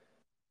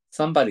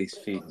 Somebody's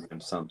feeding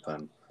him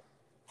something.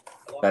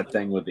 That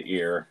thing with the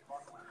ear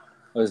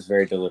was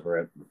very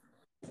deliberate.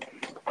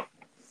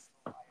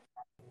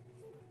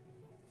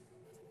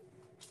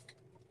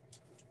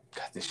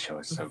 God, this show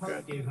is so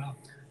good.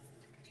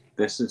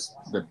 This is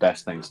the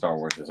best thing Star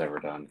Wars has ever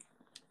done.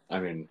 I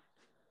mean,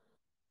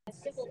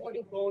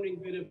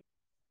 Cloning bit of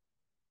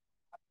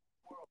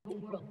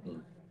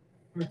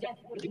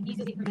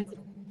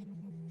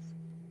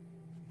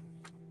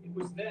it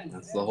was then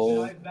that's the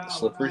whole that I vowed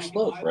slippery to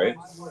slope, my right?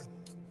 life's work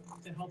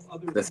to help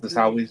others This is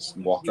how we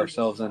walk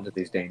ourselves into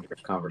these dangerous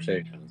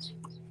conversations.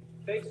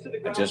 Thanks to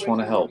the I just want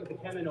to groundbreaking help. work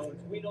of the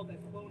Kaminoans, we know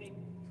that cloning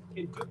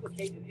can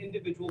duplicate an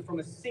individual from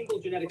a single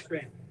genetic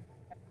strand.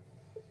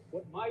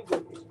 What my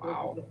work was for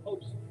Wow. was the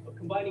hopes of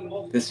combining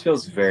multiple This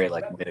feels very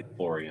like that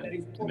midichlorian to me.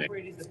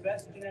 incorporated the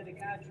best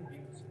genetic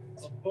attributes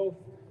of both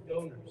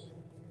donors.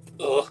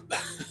 Ugh.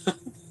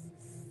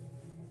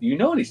 You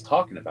know what he's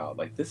talking about.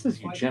 Like, this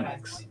is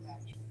eugenics.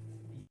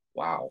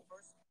 Wow.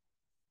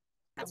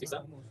 That's what's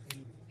up.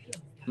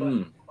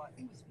 Hmm. It must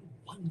be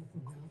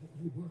wonderful now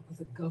that you work with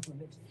a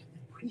government that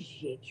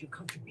appreciates your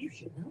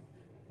contribution, no?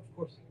 Of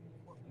course,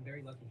 I'm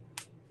very lucky.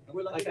 And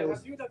we're lucky to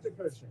have you, Dr.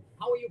 Person.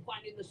 How are you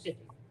finding the city?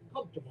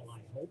 Comfortable, I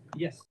hope.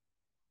 Yes.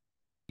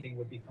 Anything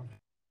would be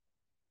comfortable.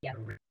 Yeah.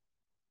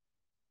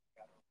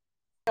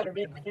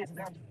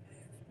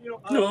 You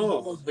know, I was No,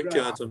 almost I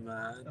drafted. can't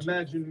imagine.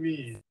 Imagine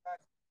me.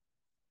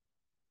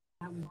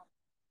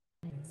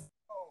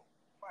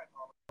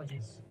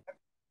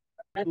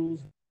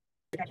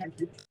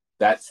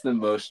 That's the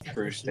most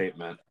true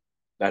statement.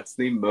 That's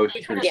the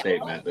most true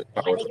statement that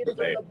Star I Wars think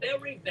ever you're made. doing the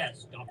very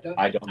best, Doctor.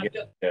 I don't get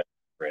it,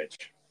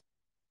 Rich.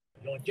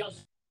 You're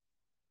just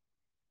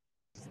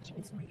such an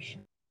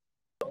inspiration.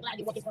 So glad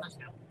you worked for us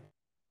now.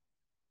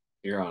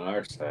 You're on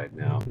our side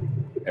now.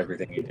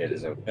 Everything you did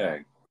is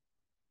okay.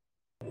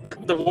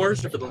 The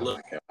wars are for the Oh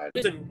little. my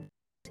God.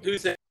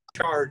 Who's in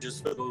charge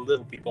is for the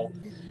little people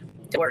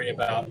to worry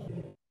about.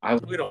 I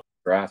was We don't.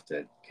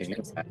 drafted. Can you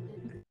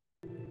imagine?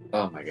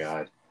 Oh my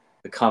God.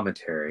 The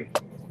commentary.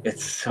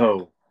 It's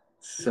so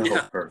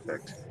Yeah.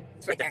 perfect.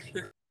 It's right there.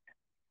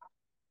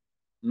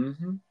 Mm-hmm.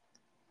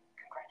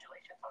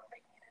 Congratulations on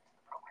making it into the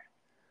program.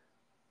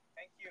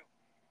 Thank you.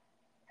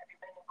 Have you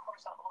been in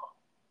course how long?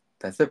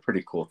 That's a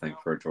pretty cool thing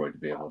for a droid to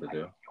be able to do.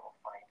 You will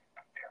find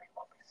a very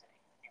lovely city.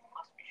 You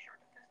must be sure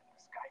to visit the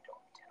Sky Dome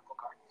Botanical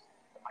Gardens.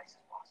 The nicest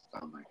blossoms.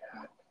 Oh my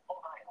God.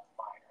 Hold eye on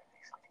fire and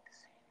exciting to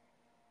see.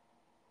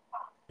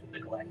 The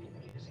Galactic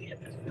Museum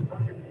is a good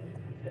one.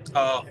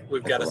 Oh,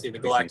 we've got to see the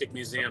Galactic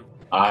Museum.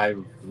 I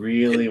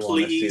really And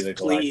want to see please, the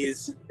Galactic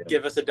please Museum.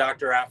 give us a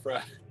Dr.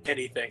 Afra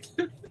anything.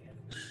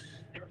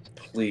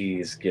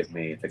 Please give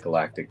me the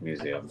Galactic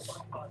Museum. Look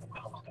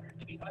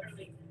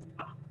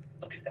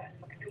at that.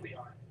 Look at who we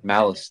are.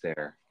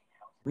 Malistaire.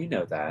 We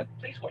know that.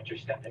 Please watch your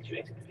step as you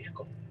exit the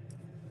vehicle.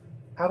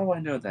 How do I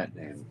know that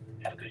name?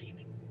 Have a good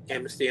evening.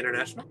 Amnesty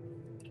International.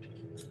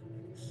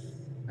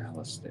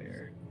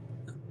 Malistaire.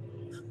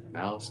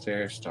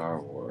 Malistaire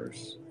Star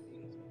Wars.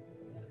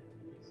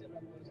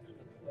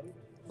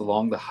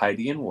 Along the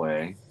Hydean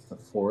Way, the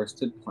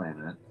forested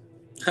planet.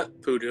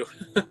 Poodoo.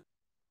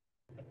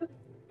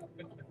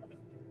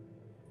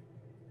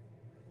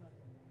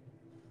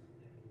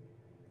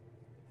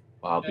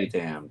 I'll be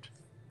damned.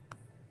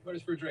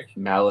 Where's for a drink?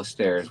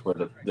 Malistaire is where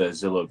the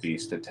Zillo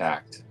Beast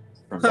attacked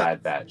from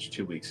Bad Batch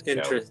 2 weeks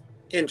ago.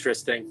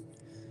 Interesting.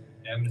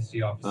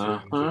 Amnesty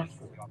officer. Uh-huh.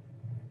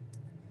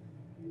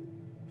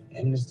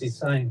 Amnesty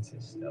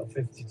scientist,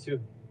 L52.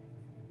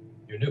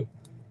 You're new.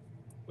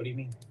 What do you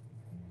mean?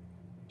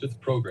 Just the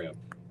program.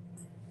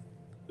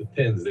 The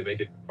pins, they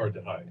make it hard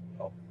to hide.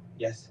 Oh,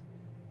 yes.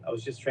 I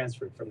was just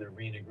transferred from the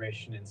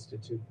Reintegration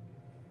Institute.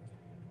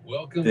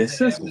 Welcome This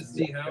to is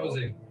Amnesty wild.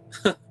 Housing.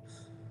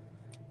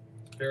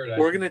 Paradise.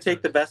 We're going to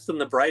take the best and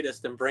the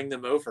brightest and bring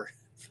them over.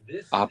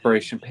 This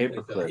Operation is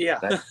Paperclip. Yeah.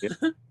 That's good.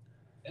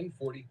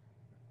 N40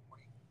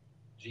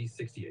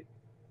 G68.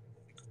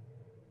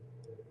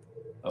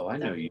 Oh, I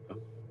know you.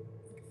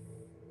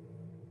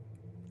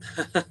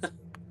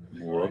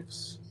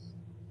 Whoops.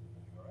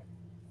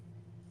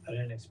 I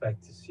didn't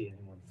expect to see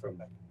anyone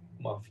from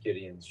Moff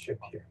Gideon's ship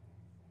here.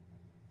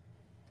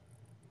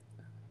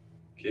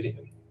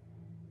 Gideon.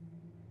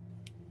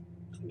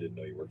 I didn't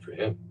know you worked for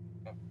him.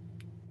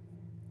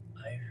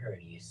 I heard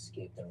he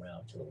escaped en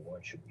route to the War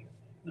Tribune.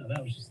 No,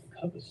 that was just the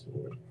cover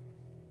story.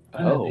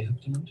 Oh. They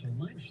hooked him up to a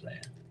mind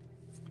flare.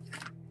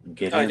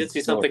 I did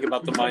see something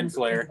about the mind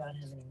flare. About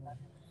him anymore.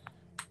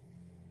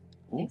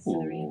 Thanks to the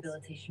Ooh,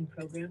 rehabilitation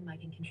program, I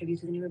can contribute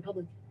to the New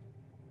Republic.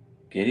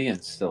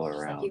 Gideon's still Just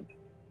like around. you.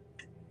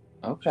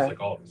 Okay. Just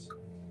like all of us.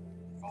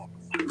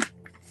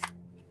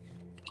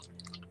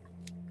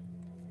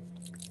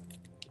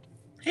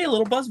 Hey, a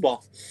little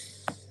buzzball.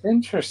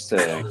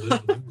 Interesting.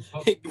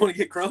 Hey, you want to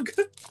get crunk?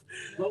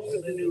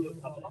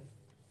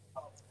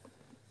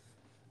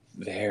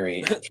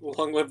 Very.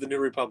 Long live the New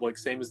Republic,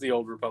 same as the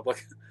Old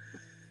Republic.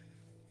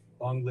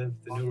 Long live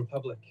the New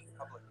Republic.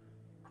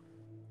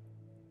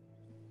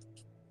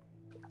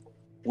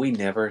 We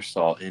never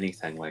saw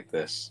anything like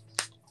this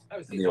I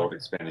was in the old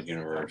expanded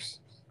universe.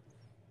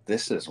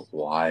 This is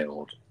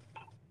wild.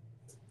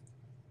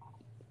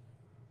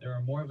 There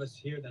are more of us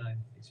here than I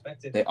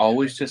expected. They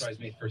always That just surprised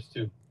me first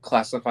too.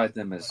 classified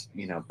them as,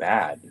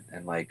 bad,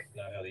 and like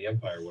Not how the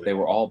Empire would. they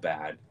were all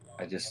bad.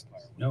 I just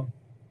No,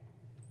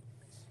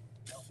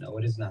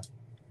 it is not.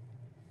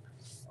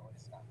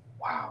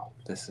 wow,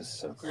 this is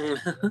so great.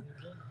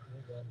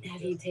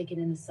 Have you taken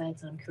in the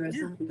sights on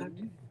Coruscant,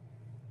 Doctor?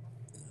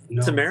 No.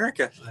 It's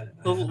America. I-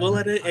 We'll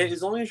let it,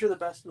 as long as you're the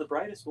best and the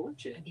brightest, we'll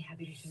let you. I'd be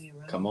happy to show you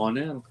around. Come on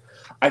in.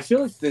 I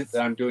feel like that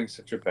I'm doing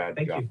such a bad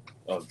Thank job you.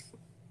 of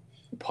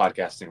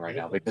podcasting right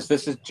now because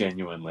this is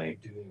genuinely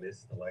Doing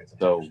this, the lights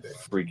so on.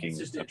 freaking It's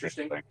just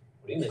interesting.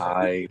 amazing.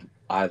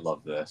 I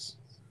love this.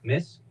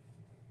 Miss?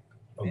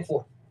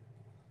 Before.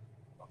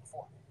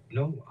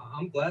 No,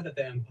 I'm glad that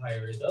the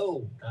Empire is.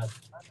 Oh, not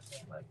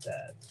like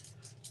that.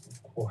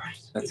 Of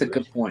course. That's a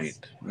good point.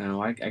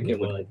 No, I get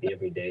more what like the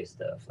everyday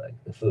stuff, like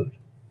the food.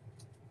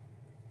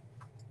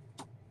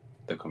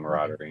 the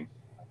camaraderie.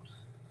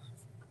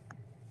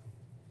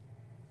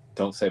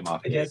 Don't say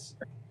mafia. I guess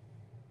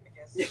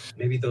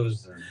maybe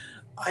those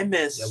I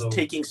miss Yellow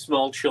taking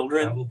small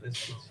children travel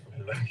biscuits from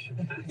the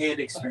ration. and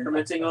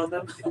experimenting on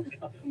them.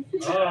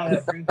 Oh,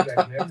 that brings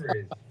back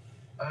memories.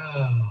 Oh,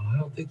 I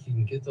don't think you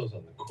can get those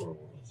on the core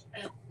worlds.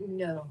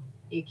 No,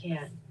 you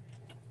can't.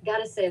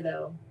 Gotta say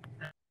though.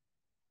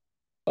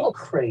 Oh,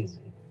 crazy.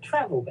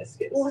 Travel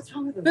biscuits. Well, what's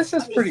wrong with them? This is I'm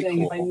just pretty saying,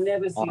 cool. if I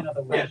never see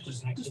another Yeah, ration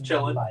just pack in my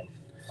chilling. life,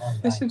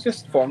 This is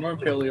just former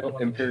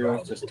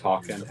Imperials just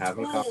talking,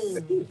 having a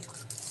conversation.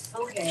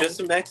 Okay. Just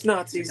some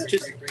ex-Nazis,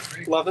 just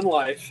loving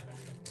life.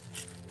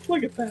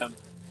 Look at them.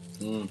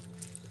 Mm.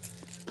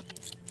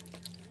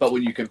 But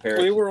when you compare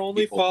it We to were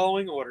only people,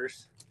 following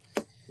orders.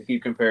 if you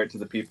compare it to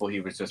the people he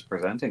was just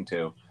presenting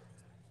to,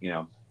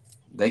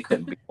 they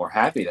couldn't be more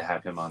happy to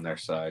have him on their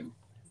side.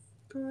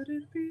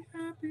 Couldn't be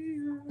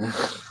happier.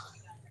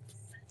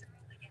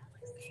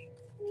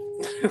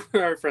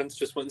 Our friends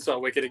just went and saw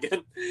Wicked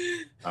again.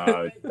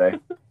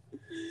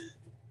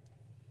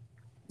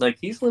 Like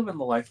he's living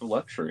the life of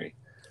luxury.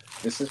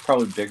 This is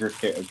probably bigger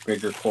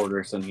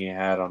quarters than he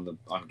had on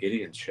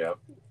Gideon's ship.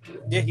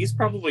 Yeah, he's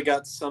probably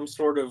got some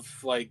sort of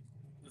like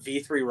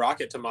V3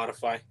 rocket to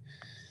modify.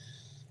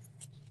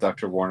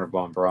 Dr. Warner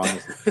von Braun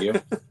is with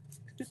you.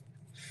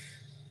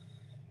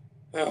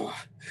 Oh,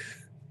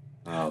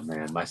 Oh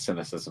man, my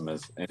cynicism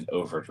is in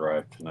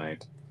overdrive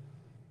tonight.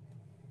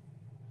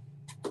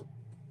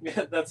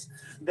 yeah,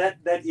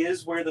 that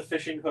is where the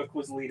fishing hook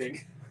was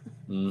leading.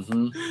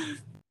 Mm-hmm.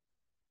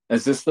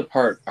 Is this the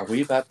part? Are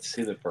we about to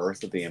see the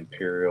birth of the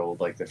Imperial,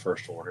 like the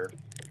First Order?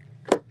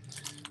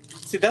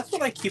 See, that's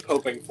what I keep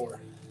hoping for.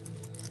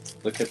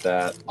 Look at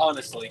that.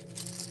 Honestly,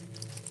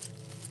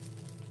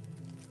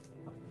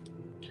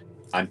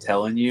 I'm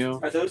telling you.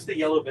 are those the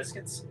yellow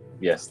biscuits?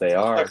 Yes, they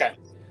are. Okay.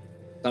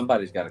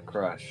 Somebody's got a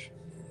crush.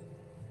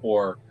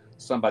 Or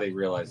somebody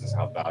realizes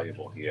how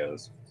valuable he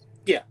is.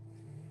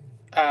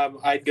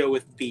 I'd go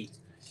with B.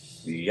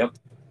 Yep.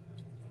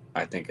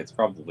 I think it's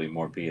probably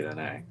more B than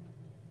A.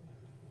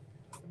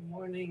 Good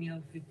morning,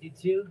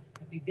 L52.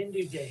 Happy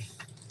Bindu Day.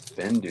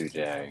 Bendu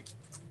Day.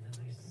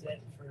 Another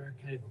set for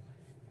archival.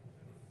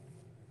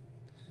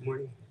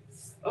 Morning.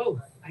 Oh,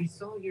 I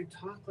saw your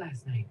talk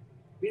last night.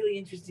 Really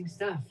interesting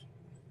stuff.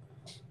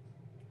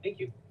 Thank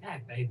you.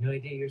 Heck, I had no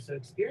idea you're so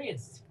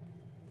experienced.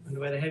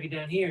 Wonder why they have you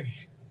down here.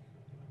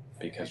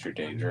 Because you're I'm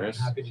dangerous.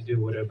 happy to do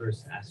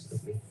whatever's asked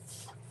of me.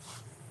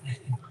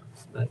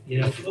 But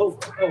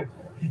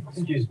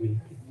excuse me.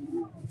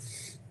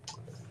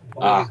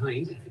 Ah.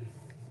 Behind.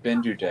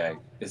 Bendu Day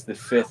is the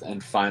 5th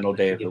and final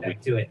day of the Get week.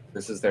 back to it.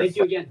 This is their. Thank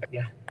you again.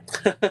 Yeah.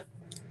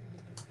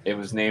 It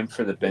was named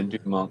for the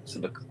Bendu monks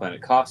of the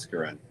planet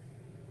Koskarin.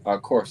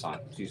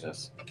 Coruscant.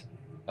 Jesus.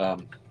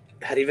 God,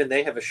 even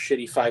they have a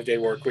shitty 5-day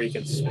work week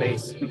in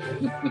space.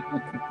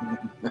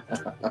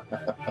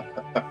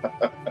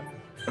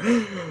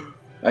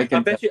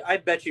 I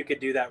bet you could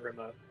do that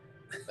remote.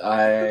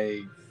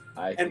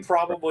 And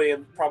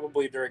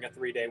probably during a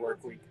 3-day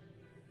work week.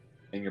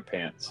 In your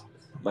pants,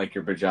 like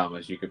your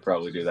pajamas, you could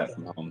probably do that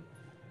from home.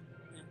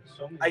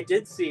 I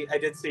did see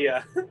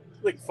a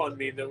like fun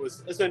meme that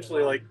was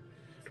essentially like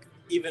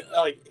even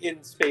like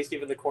in space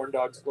even the corn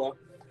dogs glow.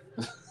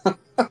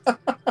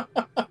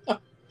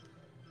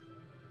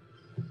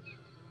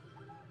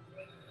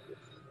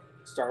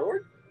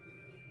 Star-Lord?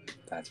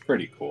 That's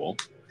pretty cool.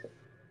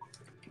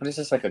 What is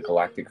this, like a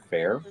galactic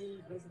fair?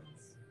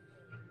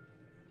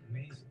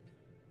 Amazing.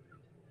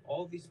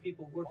 All these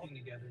people working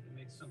together to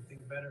make something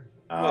better.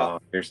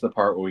 Here's the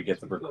part where we get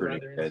the Feel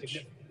recruiting rather pitch.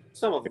 insignificant.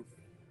 Some of them.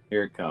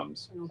 Here it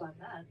comes. I don't know about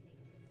that.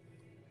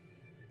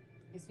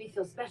 Makes me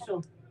feel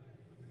special.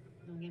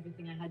 Knowing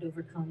everything I had to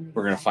overcome.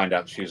 We're gonna find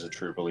out she's a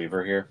true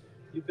believer here.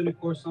 You've been a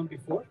Coruscant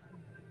before?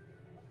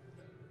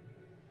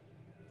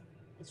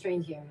 I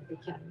trained here at the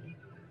academy.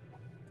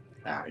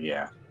 Ah,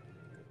 yeah.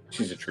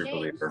 She's a true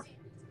believer.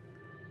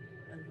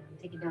 I'm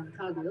taking down the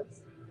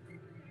cogwheels.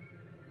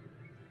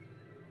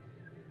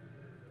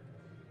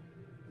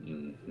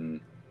 Mm-hmm.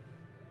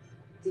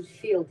 Did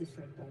feel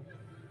different though.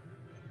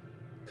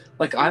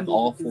 Like, I'm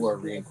all for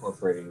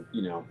reincorporating,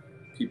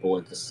 people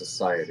into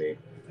society.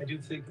 I do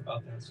think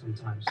about that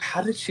sometimes.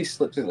 How did she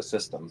slip through the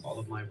system? All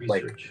of my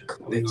Like, research.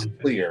 it's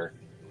clear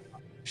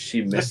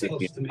she misses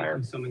the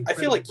Empire. I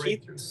feel like he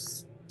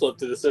slipped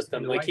through the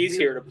system. Like, he's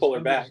here to pull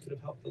her back. Could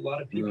have helped a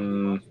lot of people.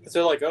 Mm,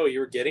 So, like, oh, you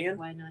were Gideon?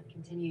 Why not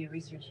continue your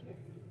research here?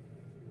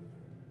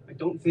 I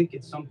don't think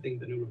it's something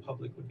the New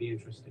Republic would be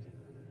interested in.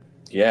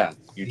 yeah,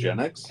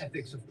 eugenics? The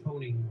ethics of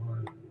cloning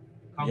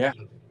are Yeah.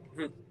 complicated.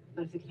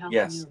 But if it could help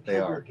Yes, the they New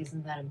are. Republic,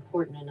 isn't that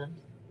important enough?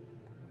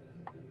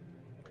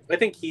 I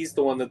think he's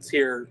the one that's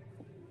here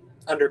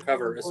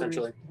undercover, Orders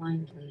essentially.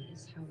 blindly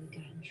is how we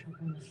got in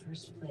trouble in the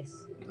first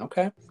place.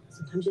 Okay.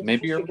 Sometimes you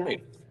Maybe you're trust your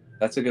right. gut.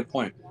 That's a good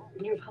point.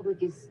 The New Republic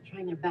is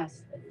trying their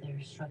best, but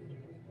they're struggling.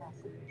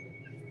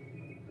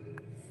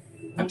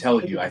 I'm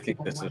telling you, I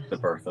think this is the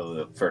birth of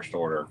the First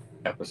Order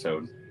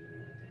episode.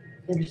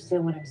 You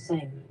understand what I'm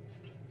saying?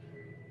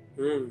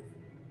 Mm.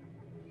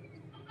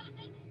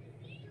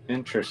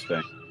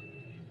 Interesting.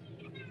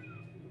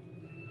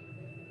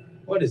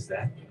 What is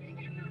that?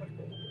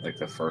 Like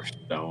the first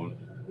stone.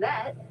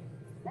 That,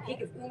 the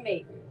peak of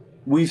Umate.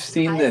 We've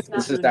seen this. Highest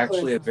This is mountain in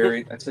actually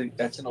Coruscant.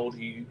 that's an old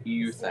EU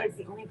thing. It's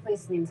the only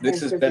place in the entire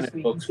This has been surface in where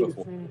you books can see the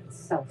before. planet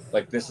itself.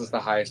 Like, this is the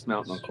highest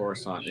mountain on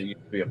Coruscant. It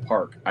used to be a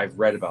park. I've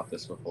read about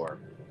this before.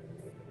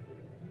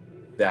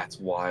 That's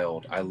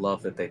wild. I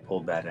love that they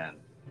pulled that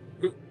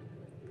in.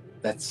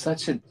 That's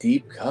such a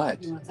deep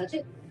cut. You want to touch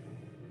it?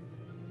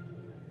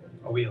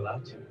 Are we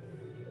allowed to?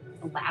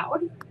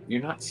 Allowed?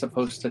 You're not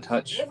supposed to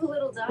touch Live a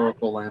little, Doc.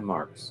 historical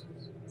landmarks.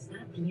 It's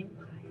not the Empire.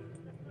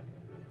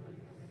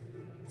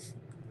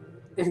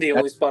 The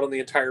only spot on the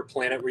entire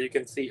planet where you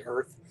can see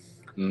Earth.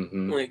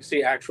 Mm-hmm. Like,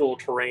 see actual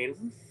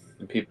terrain.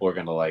 And people are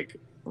gonna like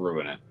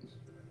ruin it.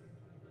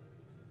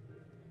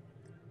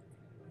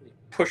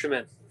 Push him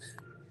in.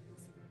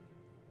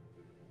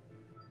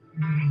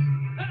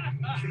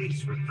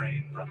 Please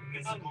refrain from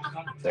physical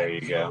contact. There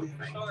you go.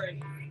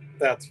 Sorry.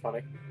 That's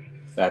funny.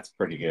 That's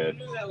pretty I good.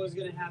 knew that was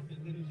going to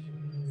happen.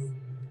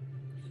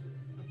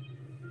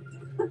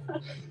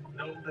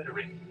 No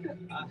littering.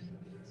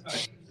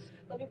 Sorry.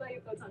 Let me buy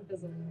you a photon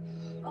fizzle.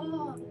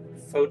 Oh.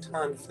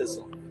 Photon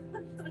fizzle.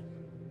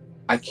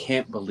 I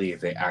can't believe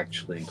they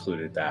actually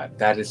included that.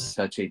 That is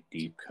such a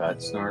deep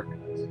cut, Snark.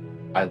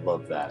 I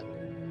love that.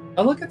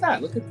 Oh, look at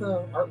that. Look at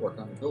the artwork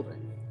on the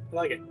building. I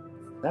like it.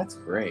 That's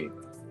great.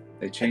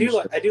 They I changed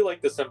do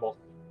like the symbol.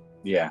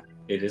 Yeah,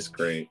 it is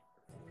great.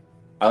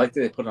 I like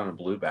that they put on a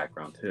blue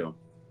background too.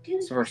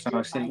 It's the first time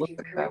I've seen it look your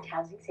like that. current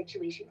housing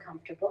situation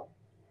comfortable?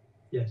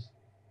 Yes.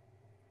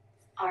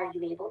 Are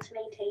you able to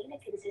maintain a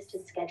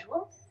consistent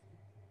schedule?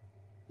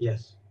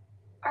 Yes.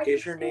 Are you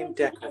Is your name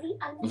experiencing any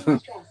unneeded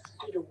stress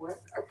due to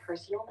work or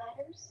personal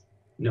matters?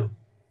 No.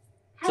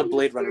 It's a Have you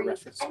Blade Runner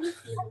experienced reference.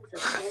 Any feelings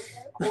of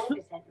anger or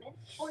resentment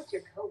towards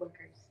your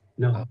coworkers?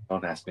 No.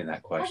 Don't ask me that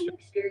Have question. you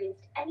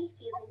experienced any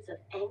feelings of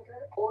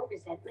anger or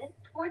resentment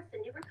towards the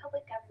New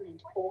Republic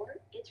government or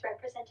its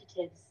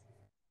representatives?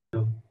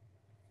 No.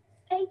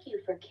 Thank you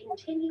for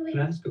continuing.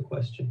 Can I ask a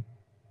question?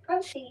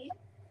 Proceed.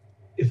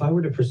 If I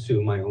were to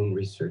pursue my own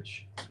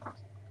research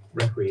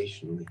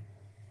recreationally,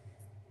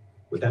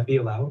 would that be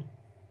allowed?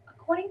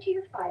 According to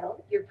your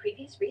file, your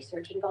previous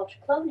research involved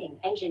cloning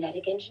and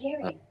genetic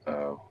engineering.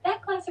 Oh,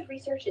 That class of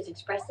research is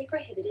expressly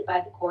prohibited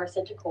by the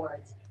Coruscant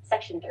Accords,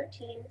 Section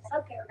 13,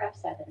 Subparagraph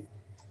 7.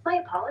 My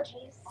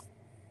apologies.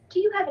 Do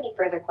you have any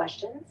further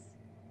questions?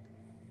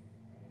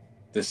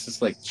 this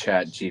is like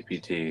Chat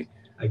GPT,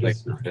 I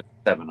guess not.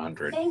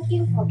 700. Thank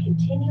you for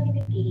continuing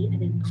to be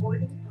an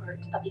important part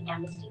of the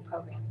amnesty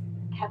program.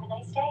 Have a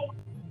nice day.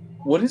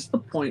 What is the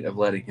point of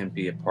letting him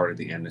be a part of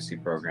the amnesty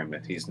program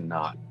if he's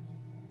not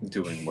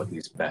doing what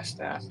he's best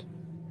at?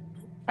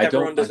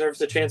 Everyone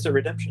deserves a chance at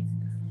redemption.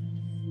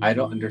 I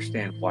don't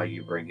understand why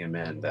you bring him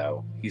in,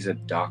 though. He's a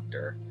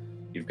doctor.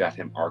 You've got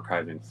him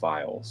archiving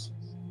files.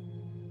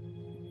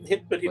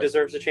 But he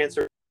deserves a chance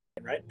at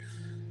redemption, right?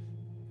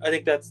 I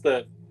think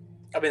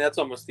that's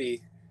almost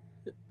the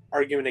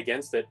argument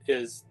against it,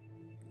 is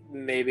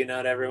maybe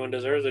not everyone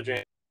deserves a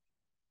chance.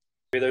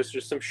 Maybe there's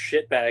just some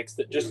shitbags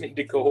that just need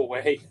to go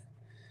away.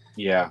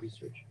 Yeah.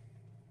 Research.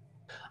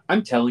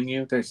 I'm telling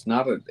you, it's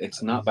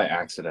not by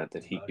accident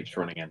that he keeps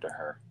running into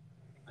her.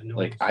 I know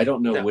Like, it's- I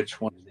don't know No.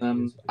 which one of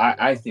them.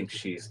 I think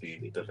she's the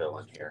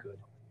villain here.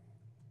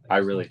 I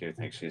really do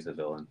think she's the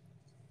villain.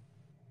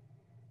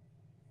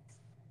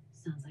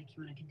 Sounds like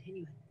you want to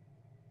continue it.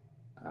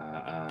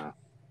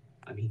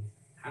 I mean,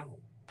 how?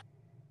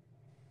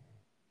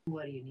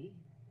 What do you need?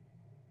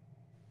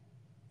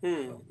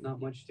 Well,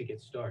 not much to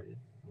get started.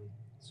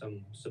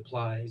 Some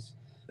supplies,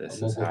 This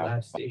a is mobile how lab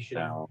it station,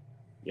 now.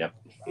 Yep.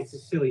 It's a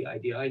silly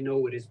idea. I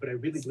know it is, but I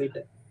really believe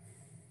that.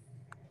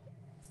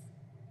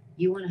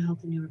 You want to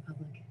help the New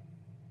Republic.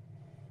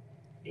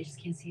 They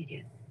just can't see it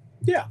yet.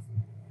 Yeah.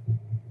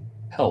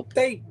 Help.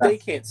 They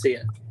can't see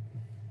it.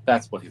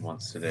 That's what he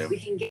wants to do. We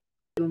can get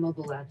to a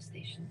mobile lab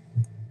station.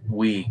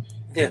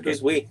 Yeah,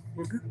 who's we?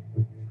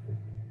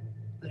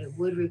 But it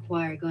would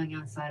require going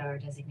outside our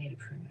designated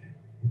perimeter.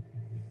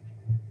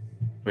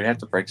 We'd have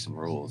to break some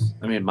rules.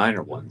 I mean,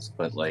 minor ones,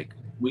 but like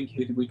we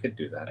could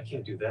do I that.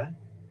 can't do that.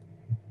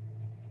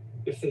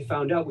 If they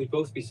found out, we'd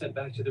both be sent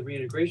back to the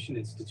Reintegration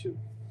Institute.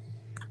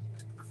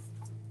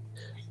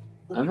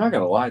 I'm not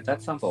gonna lie,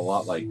 that sounds a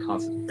lot like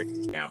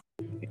concentration camp.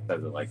 He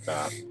says it like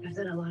that. I've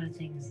done a lot of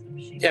things.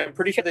 Yeah, I'm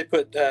pretty sure they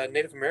put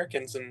Native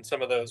Americans in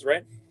some of those,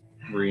 right?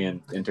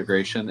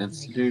 Reintegration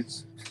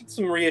institutes.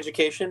 Some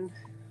re-education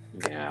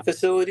Yeah.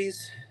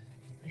 facilities.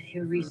 If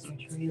your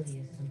research really is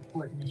as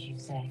important as you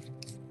say,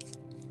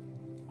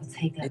 I'll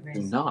take that It's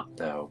risk. not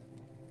though.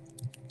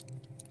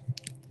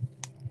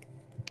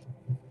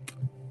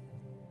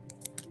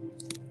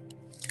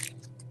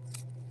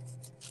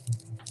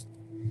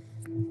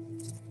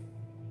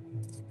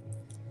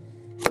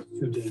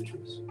 Too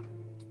dangerous.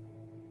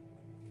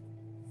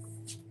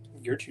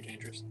 You're too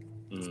dangerous.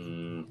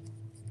 Mm.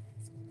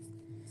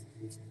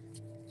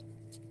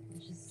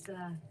 Just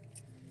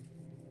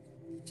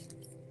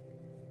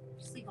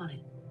sleep on it.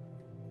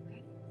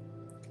 Okay?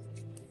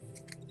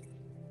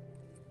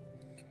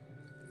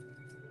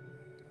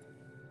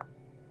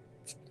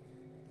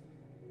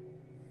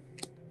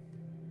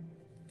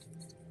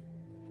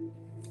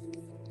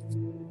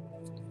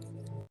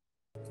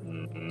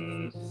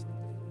 Mm.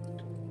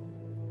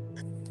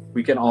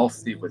 We can all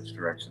see which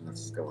direction this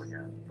is going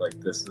in. Like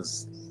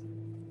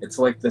it's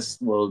like this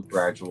slow,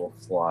 gradual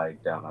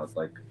slide down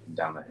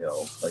a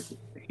hill. Like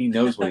he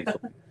knows what he's going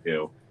to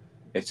do.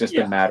 It's just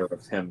a matter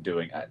of him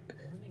doing it.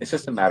 It's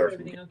just a matter of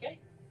everything okay?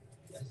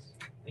 Yes,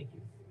 thank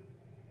you.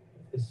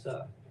 This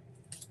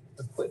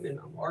equipment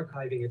I'm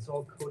archiving, it's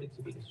all coded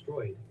to be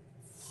destroyed.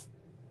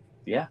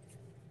 Yeah,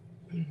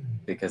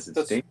 because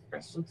it's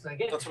dangerous. Looks like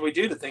it. That's what we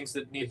do to things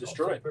that need It's also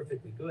destroyed.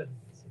 perfectly good.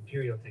 It's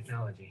Imperial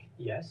technology.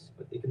 Yes,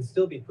 but they can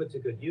still be put to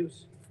good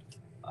use.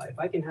 If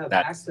I can have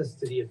access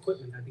to the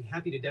equipment, I'd be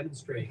happy to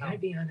demonstrate. Can I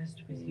be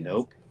honest with you?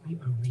 Nope. We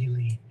are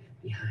really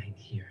behind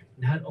here.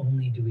 Not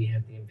only do we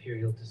have the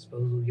Imperial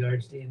disposal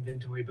yards to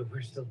inventory, but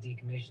we're still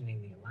decommissioning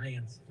the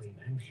Alliance fleet.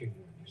 I'm sure you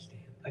understand.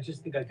 I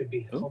just think I could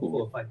be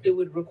helpful if I It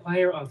would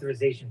require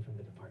authorization from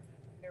the department.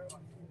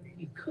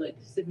 You could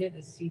submit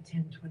a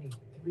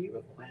C-1023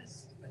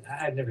 request, but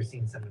I've never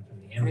seen someone from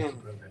the amnesty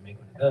program make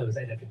one of those.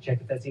 I'd have to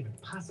check if that's even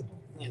possible.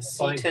 Yeah,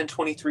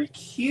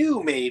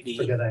 C-1023Q maybe.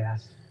 Forget I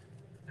asked.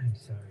 I'm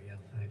sorry,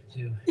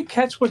 L5-2. You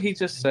catch what he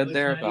just I know said it's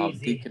there not about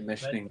easy,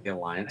 decommissioning the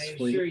Alliance I assure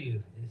fleet?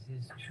 you, this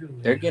is truly...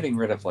 They're getting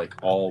rid of like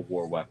all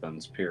war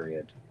weapons,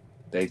 period.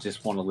 They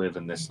just want to live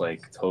in this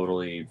like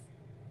totally,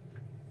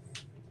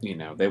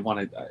 they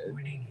want to.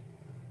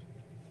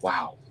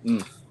 Wow.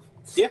 Mm.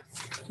 Yeah.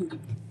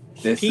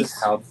 This is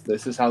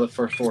how the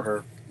First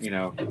Order,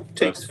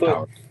 takes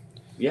power. foot.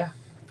 Yeah.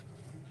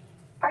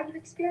 Are you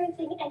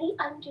experiencing any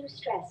undue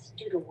stress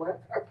due to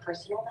work or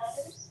personal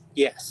matters?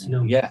 Yes.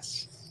 No.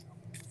 Yes.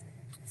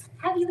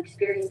 Have you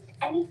experienced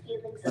any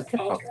feelings of Look at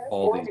how anger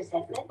tall or these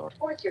resentment are.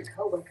 towards your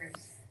coworkers?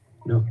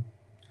 No.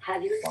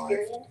 Have you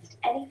experienced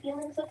any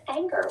feelings of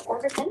anger or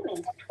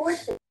resentment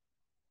towards the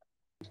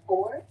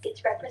or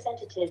its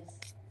representatives?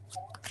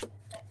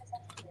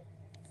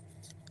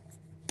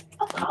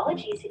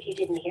 Apologies if you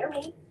didn't hear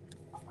me.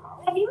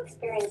 Have you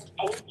experienced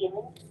any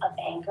feelings of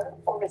anger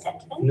or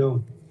resentment?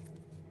 No.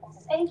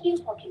 Thank you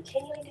for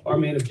continuing to Our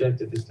be main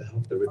objective is to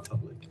help the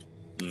Republic,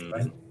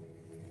 right?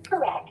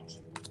 correct.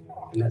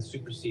 And that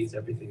supersedes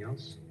everything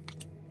else.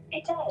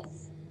 It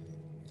does.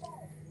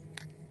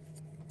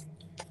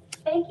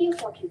 Thank you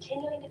for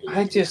continuing to be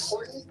I an just-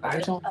 important I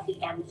part don't- of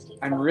the amnesty.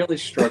 I'm really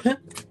struggling.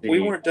 We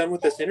weren't done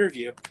with this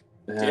interview.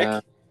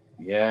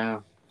 Yeah.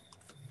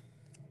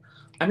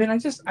 I mean,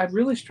 I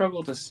really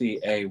struggle to see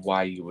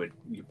why you would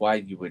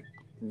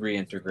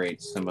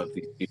reintegrate some of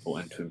these people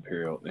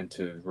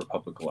into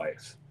Republic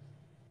life.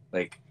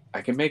 Like,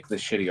 I can make the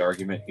shitty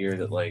argument here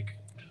that like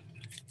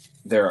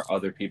there are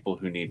other people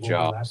who need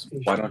jobs.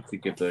 Why don't you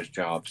give those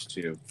jobs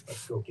to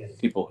Let's go get it.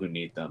 people who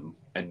need them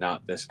and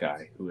not this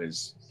guy who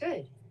is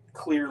Good.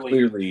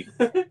 Clearly.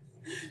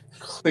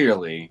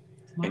 clearly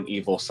an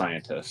evil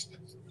scientist.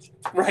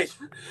 Right.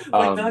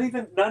 Like not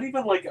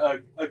even like a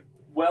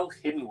well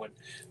hidden one.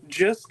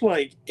 Just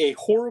like a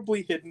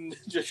horribly hidden,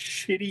 just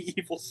shitty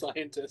evil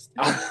scientist.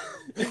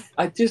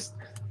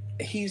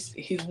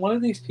 He's one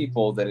of these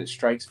people that it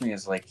strikes me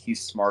as like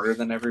he's smarter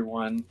than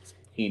everyone.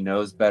 He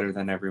knows better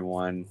than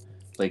everyone.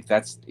 Like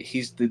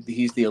he's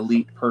the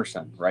elite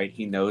person, right?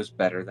 He knows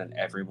better than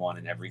everyone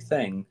and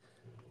everything.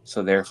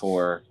 So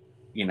therefore,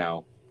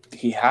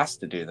 he has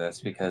to do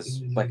this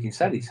because, like you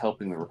said, he's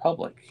helping the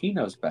Republic. He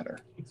knows better.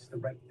 It's the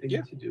right thing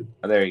to do.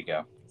 Oh, there you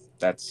go.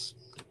 That's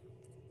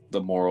the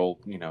moral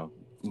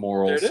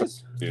There it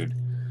is. dude.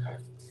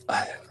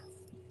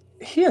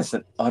 he is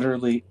an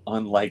utterly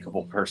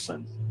unlikable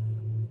person.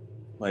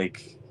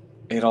 Like,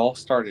 it all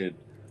started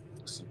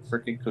with some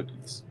freaking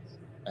cookies.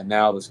 And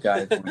now this guy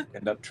is going to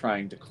end up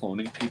trying to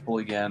cloning people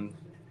again.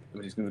 I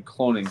mean, he's going to be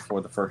cloning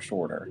for the First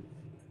Order.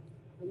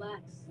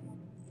 Relax.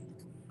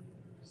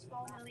 Just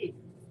follow my lead.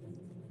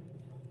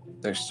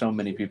 There's so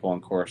many people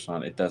on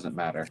Coruscant, it doesn't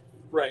matter.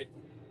 Right.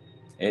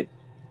 It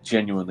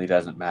genuinely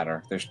doesn't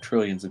matter. There's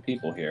trillions of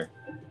people here.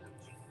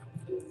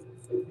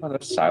 Oh,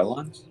 those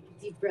Cylons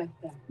Deep breath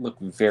back. look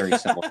very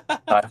similar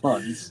to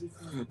Cylons.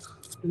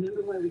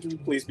 Remember why we're doing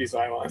this. Please be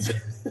Cylons.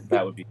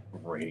 That would be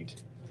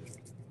great.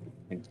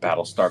 And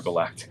Battlestar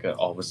Galactica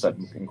all of a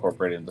sudden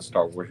incorporated into the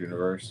Star Wars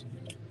universe.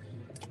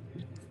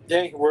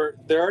 Dang,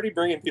 they're already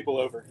bringing people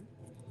over.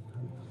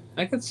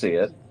 I could see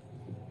it.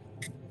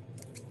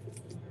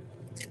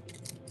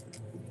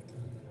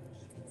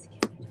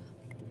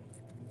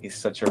 He's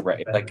such a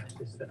like.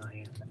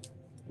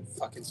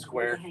 Fucking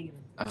square.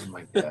 Oh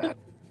my god.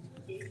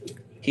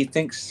 He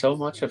thinks so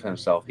much of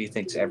himself. He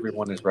thinks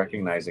everyone is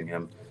recognizing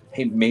him.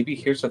 Hey, maybe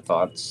here's a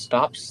thought.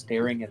 Stop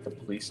staring at the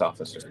police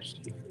officers.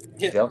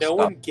 Yeah, no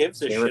one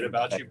gives a shit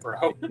about you,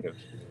 bro.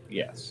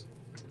 Yes.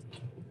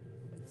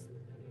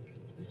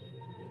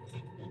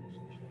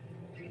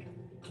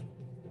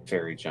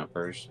 Fairy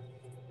jumpers.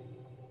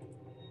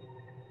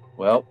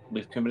 Well,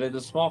 we've committed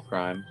a small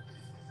crime.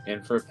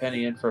 In for a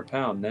penny, in for a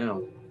pound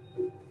now.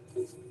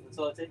 That's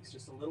all it takes,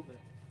 just a little bit.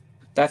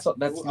 That's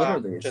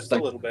literally just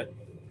like a little bit.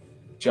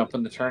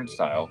 Jumping the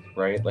turnstile,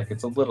 right? Like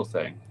it's a little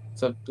thing.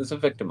 It's a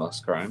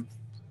victimless crime.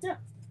 Yeah.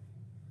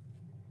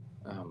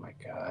 Oh my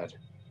god.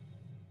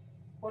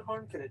 What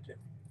harm could it do?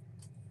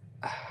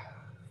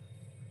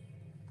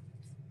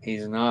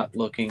 He's not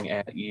looking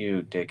at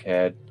you,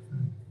 dickhead.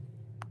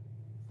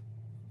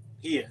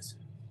 He is.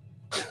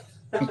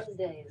 Those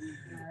days,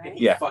 all right?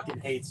 He Yeah.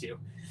 fucking hates you.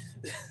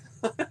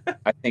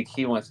 I think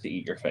he wants to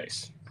eat your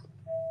face.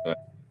 But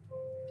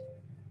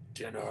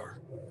Dinner.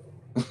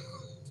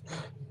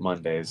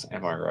 Mondays,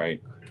 am I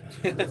right?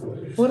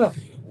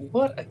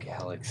 What a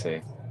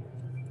galaxy.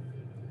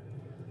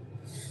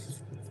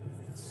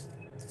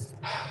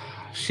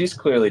 She's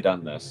clearly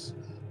done this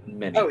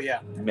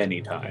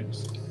many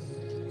times.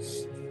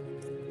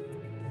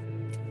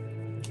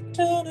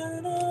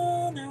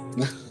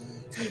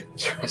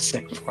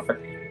 Jurassic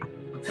Park.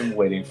 I'm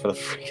waiting for the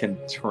freaking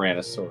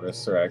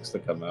Tyrannosaurus Rex to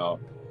come out.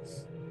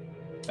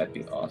 That'd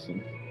be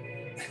awesome.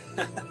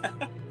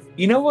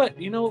 You know what?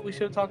 You know what we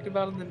should have talked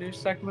about in the news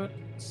segment?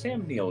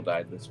 Sam Neill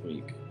died this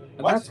week.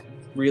 And What? that's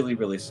really,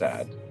 really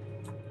sad.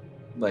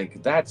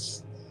 Like,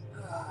 that's...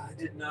 I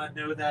did not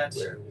know that.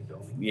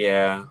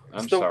 Yeah,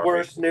 I'm It's the sorry.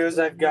 worst news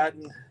I've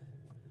gotten.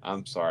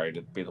 I'm sorry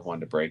to be the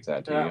one to break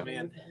that to Oh, you.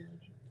 man.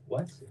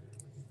 What?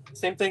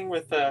 Same thing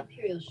with...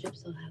 Imperial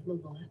ships will have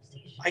mobile lab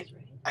stations, right?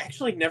 I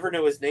actually never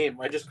know his name.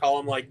 I just call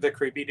him, like, the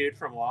creepy dude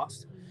from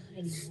Lost.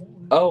 Not anymore.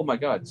 Oh my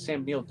god,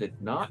 Sam Neill did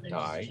not There's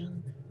die. junk.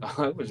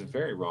 I was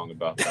very wrong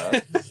about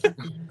that. Slip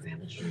in and grab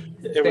what you need.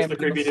 It was Sam the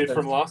creepy Neill dude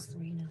from Lost.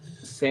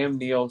 Sam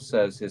Neill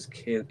says his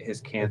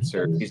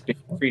cancer, he's being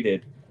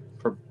treated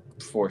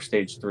for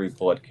stage 3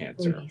 blood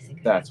cancer.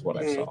 That's what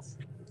I saw. Oh,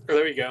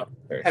 there we go.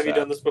 Very Have you sad.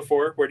 done this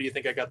before? Where do you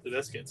think I got the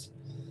biscuits?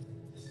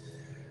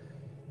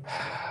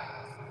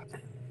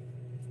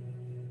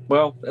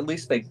 Well, at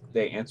least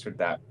they answered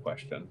that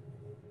question.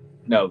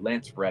 No,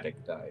 Lance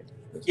Reddick died.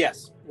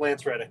 Yes,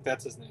 Lance Reddick.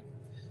 That's his name.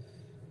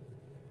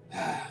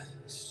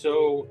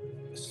 So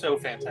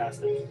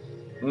fantastic.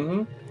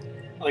 Mm-hmm.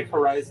 Like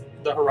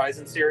the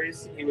Horizon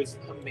series, he was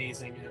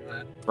amazing in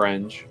that.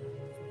 Fringe.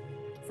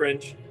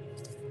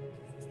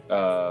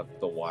 The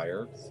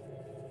Wire.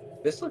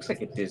 This looks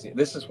like a Disney.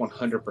 This is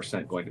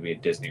 100% going to be a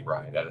Disney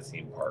ride at a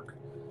theme park.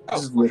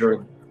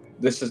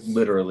 This is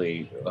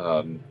literally.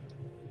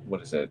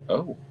 What is it?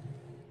 Oh,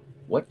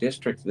 what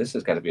district? This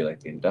has got to be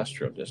like the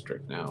industrial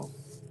district now.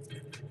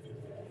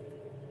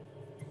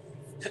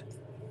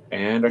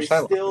 And our We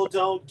silent. still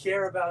don't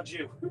care about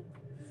you.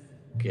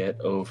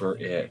 Get over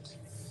it.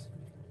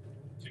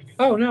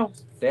 Oh no,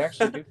 they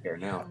actually do care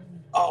now.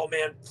 Oh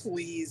man,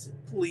 please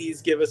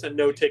give us a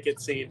no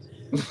ticket scene.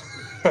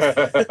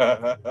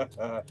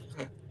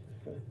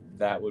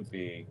 That would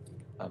be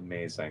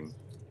amazing.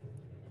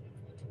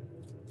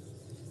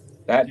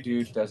 That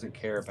dude doesn't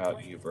care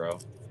about you, bro.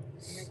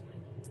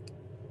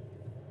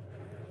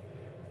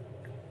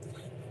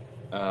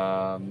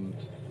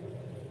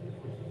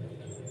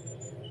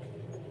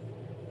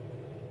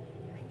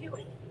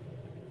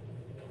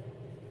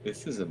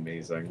 This is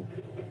amazing.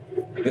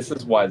 This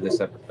is why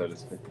this episode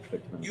is 56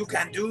 minutes. You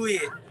can do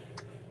it.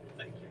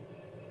 Thank you.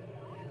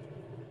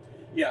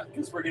 Yeah,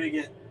 because we're gonna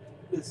get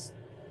this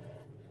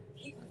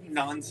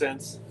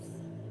nonsense.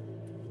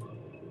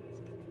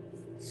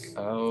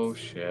 Oh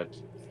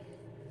shit.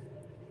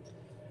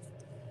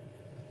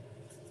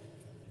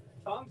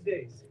 Tom's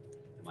days.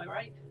 Am I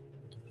right?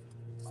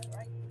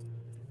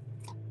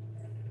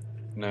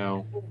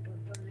 No.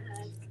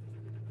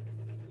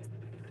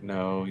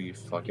 No, you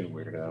fucking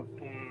weirdo.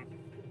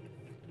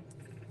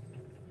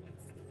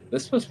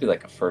 This is supposed to be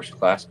like a first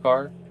class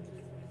car.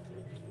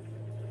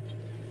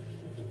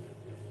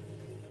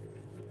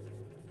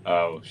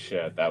 Oh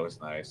shit, that was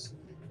nice.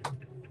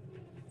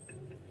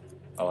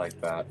 I like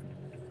that.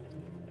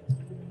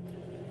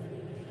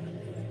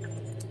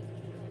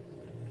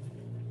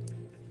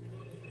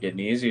 Getting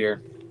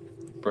easier.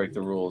 Break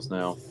the rules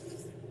now.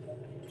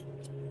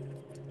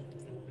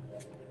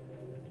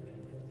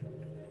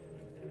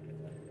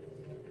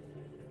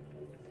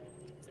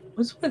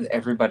 What's with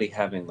everybody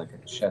having like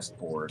a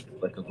chessboard,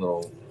 like a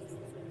little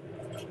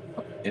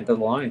into the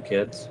line,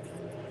 kids?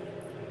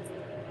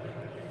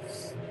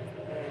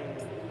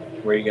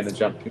 Where are you gonna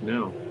jump to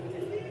now?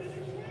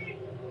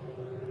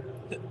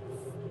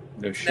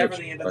 No shit. Never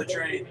the end of the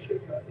train.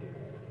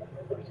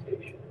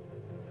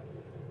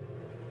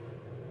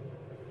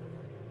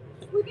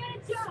 We're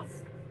gonna jump.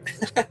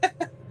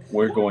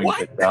 We're going What?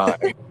 to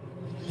die.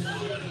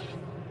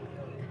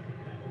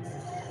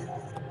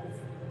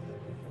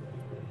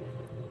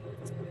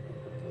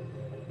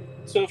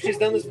 So if she's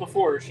done this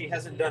before, she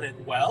hasn't done it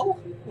well?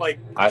 Like,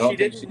 I don't she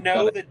think didn't she's know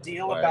done it the this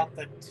deal way. about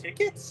the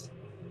tickets?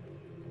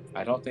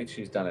 I don't think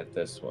she's done it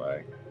this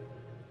way.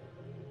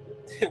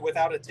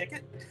 Without a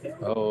ticket?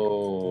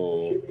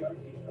 Oh,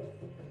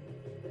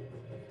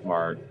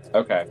 smart.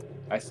 Okay,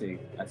 I see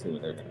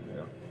what they're gonna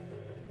do.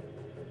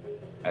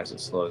 As it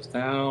slows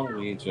down,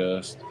 we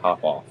just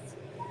hop off.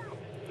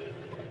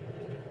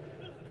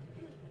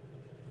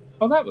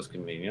 Oh, that was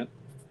convenient.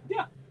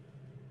 Yeah.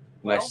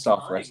 Nice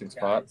soft resting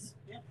spot.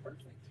 Yeah,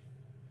 perfect.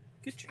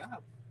 Good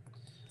job.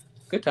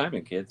 Good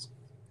timing, kids.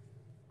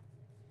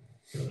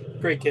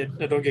 Great kid.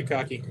 Now don't get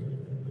cocky.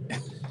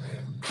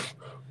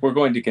 We're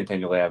going to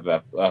continually have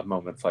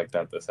moments like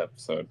that this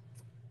episode.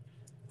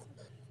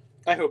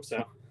 I hope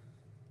so.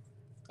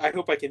 I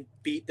hope I can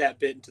beat that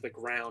bit into the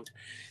ground.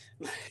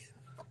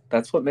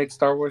 That's what makes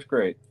Star Wars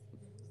great.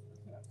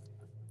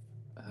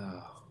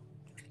 Oh.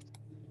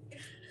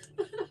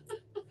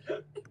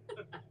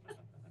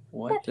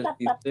 What does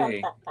he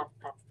say?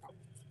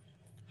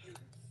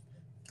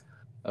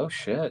 Oh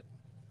shit.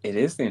 It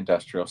is the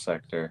industrial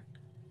sector.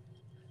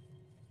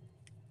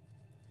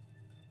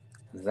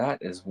 That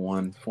is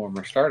one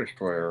former Star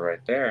Destroyer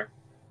right there.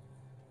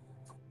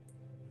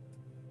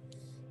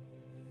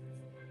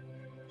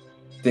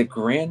 The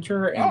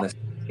grandeur and the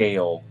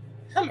scale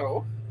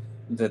Hello.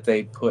 that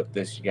they put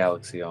this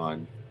galaxy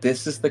on.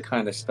 This is the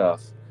kind of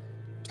stuff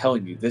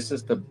telling you this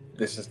is the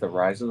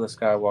Rise of the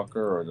Skywalker,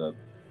 or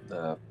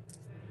the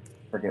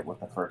forget what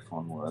the first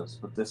one was,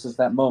 but this is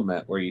that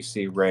moment where you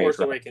see Rey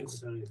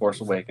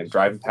Force Awakens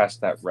driving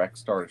past that wrecked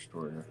Star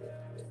Destroyer.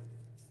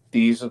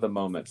 These are the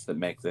moments that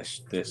make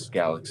this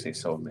galaxy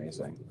so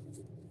amazing.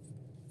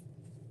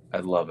 I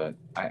love it.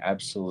 I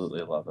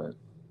absolutely love it.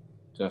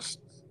 Just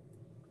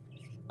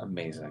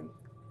amazing.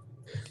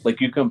 Like,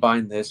 you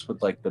combine this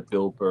with like the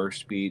Bill Burr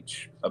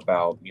speech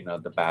about, you know,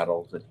 the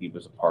battles that he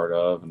was a part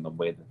of and the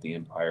way that the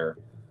Empire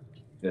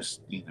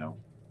just, you know,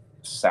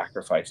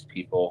 sacrificed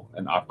people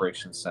in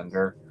Operation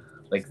Cinder.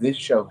 Like, this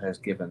show has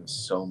given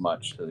so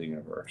much to the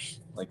universe.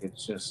 Like,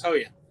 it's just Oh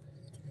yeah.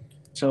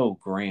 so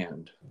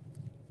grand.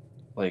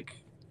 Like,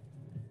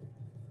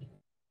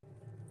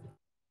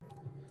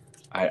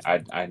 I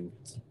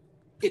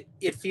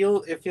It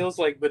feels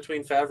like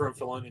between Favreau and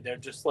Filoni, they're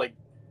just like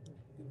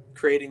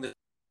creating the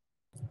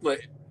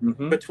like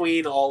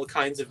between all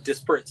kinds of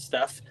disparate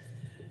stuff.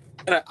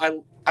 And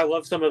I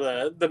love some of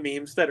the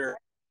memes that are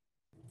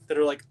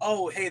like,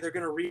 oh hey, they're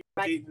gonna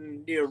rewrite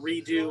and, you know,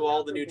 redo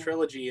all the new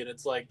trilogy, and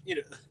it's like, you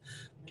know,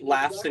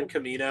 laughs in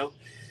Camino.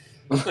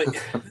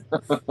 Like,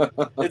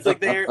 it's like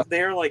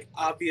they're like,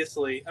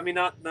 obviously, I mean,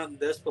 not in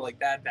this, but like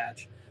Bad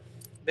Batch,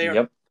 they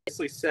are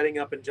obviously setting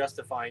up and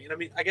justifying, and I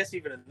mean, I guess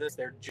even in this,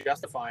 they're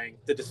justifying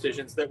the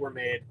decisions that were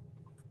made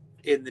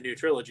in the new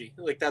trilogy.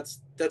 Like,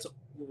 that's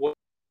what,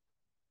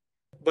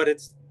 but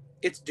it's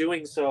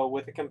doing so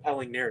with a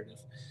compelling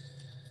narrative.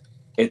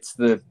 It's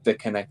the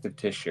connective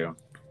tissue,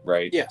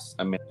 right? Yes.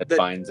 I mean, it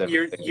binds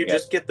everything. You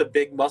just get the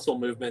big muscle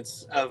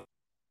movements of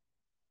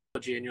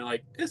trilogy, and you're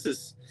like, this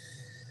is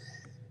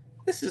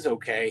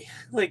okay.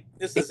 Like,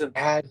 this isn't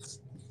adds.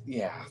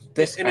 Yeah,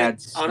 this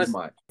adds so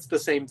much. It's the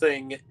same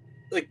thing.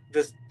 Like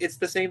this, it's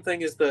the same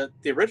thing as the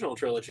original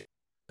trilogy.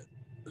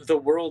 The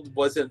world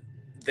wasn't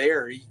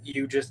there.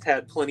 You just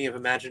had plenty of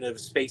imaginative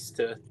space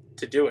to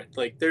do it.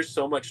 Like, there's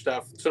so much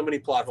stuff, so many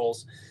plot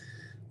holes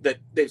that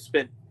they've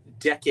spent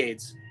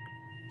decades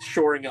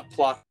shoring up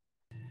plot.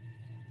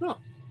 Oh,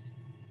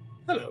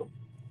 hello.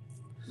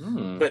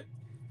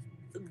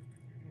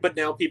 But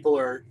now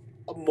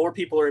more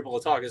people are able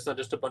to talk. It's not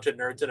just a bunch of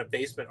nerds in a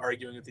basement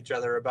arguing with each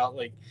other about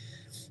like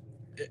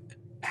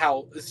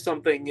how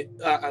something.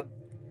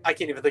 I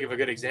can't even think of a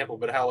good example,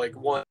 but how like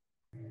one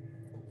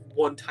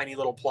tiny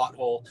little plot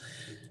hole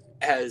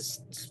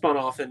has spun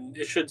off, and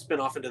it should spin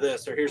off into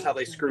this, or here's how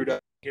they screwed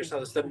up. Here's how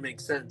this doesn't make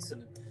sense,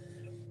 and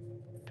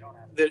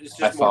there's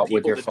just I more fought people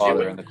with your to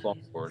father do in the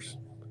Clone Wars,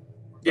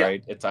 yeah.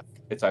 Right?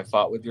 It's I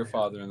fought with your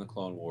father in the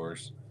Clone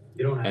Wars,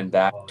 and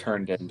that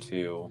turned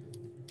into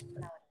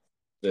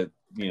the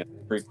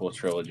prequel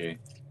trilogy.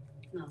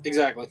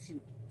 Exactly.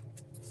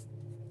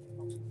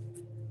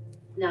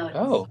 No.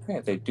 Oh,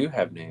 yeah, they do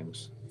have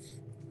names.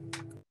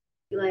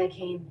 Elia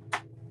Kane.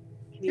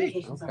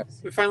 Communications okay.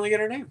 officer. We finally get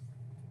her name.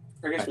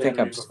 I guess I we think had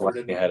her I'm name before, slightly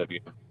didn't we? ahead of you.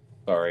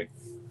 Sorry.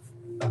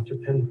 Dr.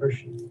 Penn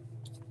Pershing,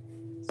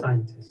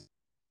 scientist.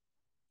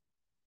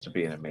 To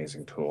be an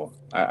amazing tool.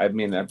 I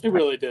mean, It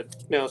really did.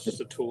 Now it's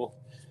just a tool.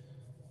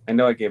 I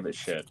know I gave it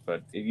shit,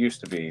 but it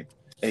used to be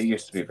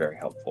very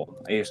helpful.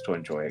 I used to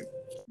enjoy it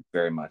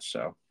very much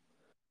so.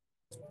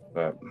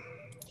 But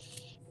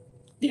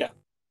Yeah.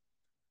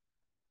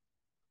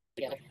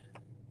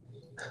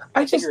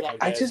 I figured out,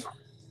 guys. just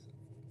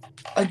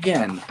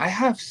again, I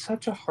have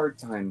such a hard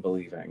time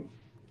believing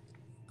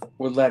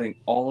we're letting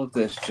all of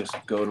this just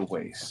go to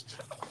waste.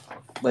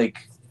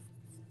 Like,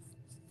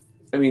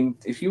 I mean,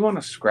 if you want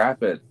to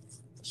scrap it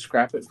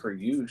for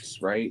use,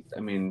 right? I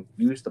mean,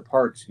 use the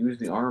parts, use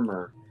the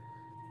armor.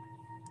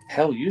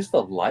 Hell, use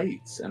the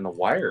lights and the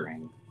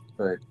wiring.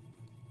 But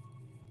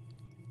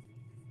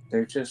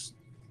they're just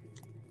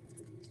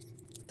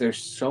there's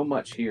so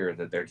much here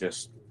that they're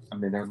just I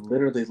mean, they're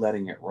literally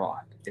letting it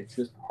rot. It's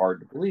just hard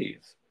to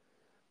believe.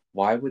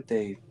 Why would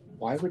they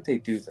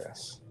do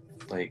this?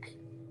 Like,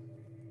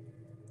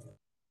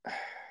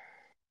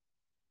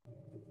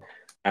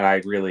 and I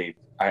really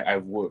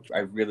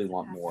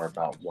want more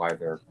about why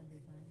they're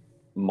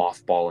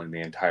mothballing the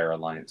entire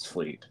Alliance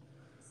fleet.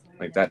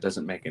 Like, that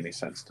doesn't make any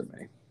sense to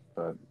me.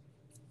 But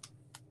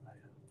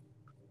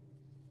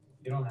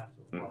You don't have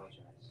to apologize.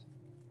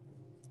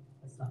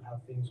 That's not how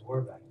things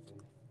were back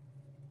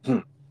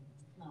then.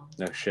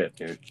 no shit,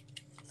 dude.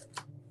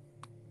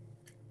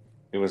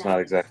 It was not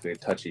exactly a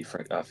touchy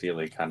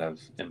feely kind of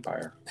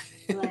empire.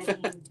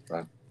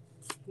 But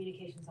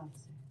Communications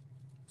officer.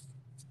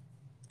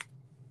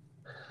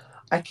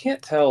 I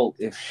can't tell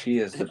if she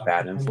is the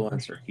bad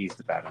influence or he's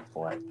the bad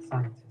influence.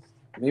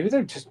 Maybe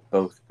they're just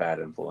both bad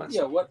influence.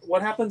 Yeah.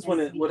 What happens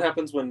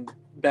when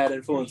bad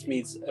influence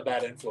meets a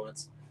bad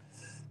influence?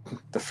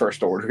 The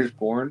First Order is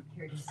born.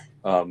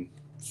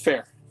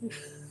 Fair.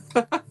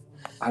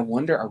 I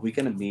wonder, are we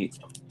gonna meet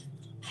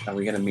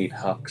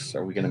Hux?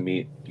 Are we gonna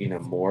meet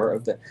more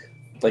of the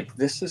like?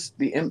 This is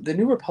the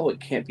New Republic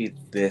can't be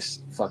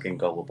this fucking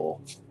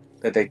gullible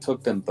that they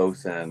took them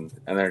both in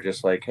and they're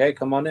just like, hey,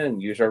 come on in,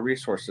 use our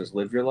resources,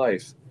 live your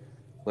life,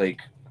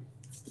 like,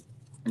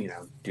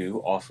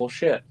 do awful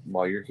shit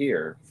while you're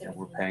here and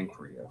we're paying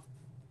for you.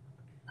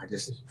 I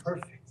just It's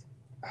perfect.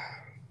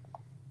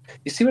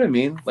 You see what I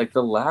mean? Like,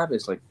 the lab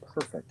is like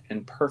perfect,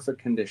 in perfect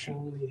condition.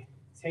 Only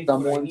take what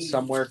I Someone need.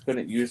 somewhere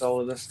couldn't use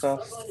all of this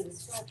stuff.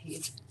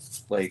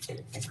 Like,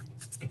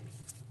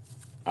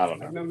 I don't I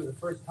know. remember the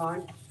first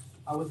time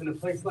I was in a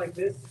place like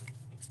this.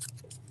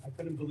 I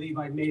couldn't believe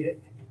I made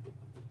it.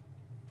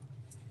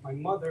 My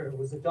mother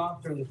was a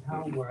doctor in the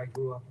town where I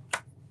grew up.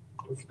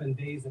 Would spend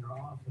days in her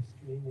office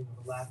dreaming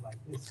of a lab like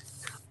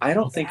this. I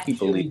don't think he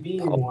Actually believes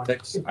being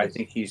politics. one. I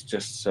think he's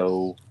just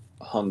so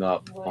hung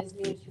up You always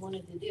knew on what you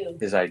wanted to do.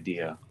 his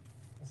idea.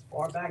 As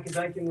far back as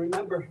I can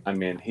remember. I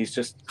mean, he's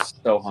just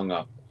so hung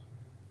up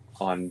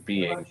on What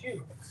being about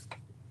you?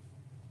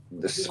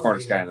 the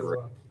smartest guy in the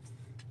room.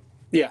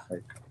 Yeah.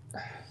 Like,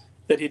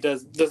 That he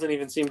doesn't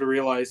even seem to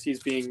realize he's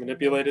being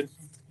manipulated.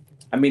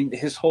 I mean,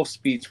 his whole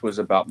speech was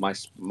about my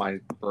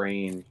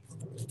brain.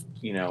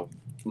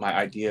 My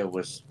idea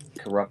was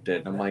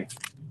corrupted. I'm like,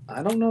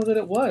 I don't know that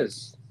it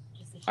was.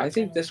 I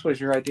think this was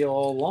your idea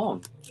all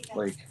along.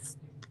 Like,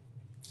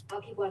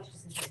 I'll keep watch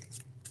just in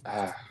case.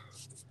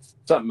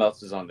 something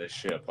else is on this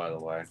ship, by the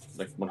way.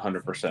 Like,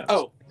 100%. Oh.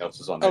 Something else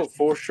is on this. Oh,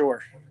 for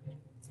sure.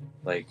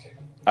 Like,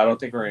 I don't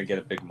think we're gonna get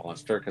a big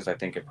monster because I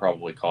think it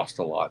probably cost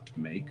a lot to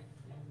make.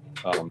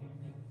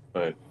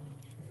 But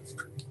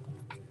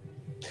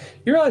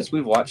you realize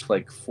we've watched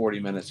like 40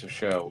 minutes of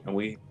show and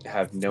we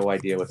have no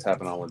idea what's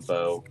happening with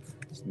Bo,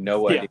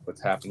 no idea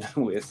what's happening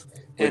with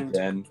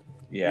Ben.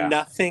 Yeah.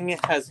 Nothing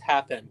has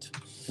happened.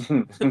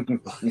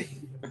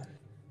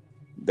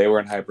 They were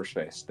in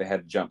hyperspace. They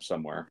had to jump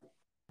somewhere.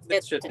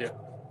 That's shit to do.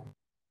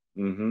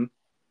 Mm-hmm.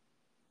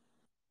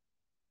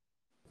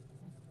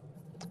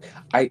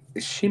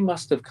 She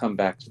must have come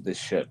back to this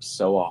ship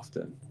so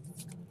often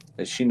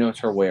that she knows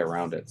her way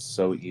around it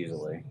so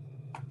easily.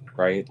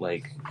 Right?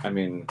 Like, I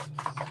mean,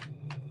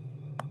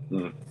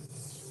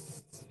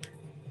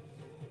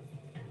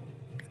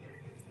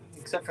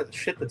 Except for the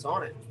shit that's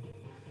on it.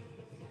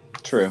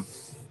 true.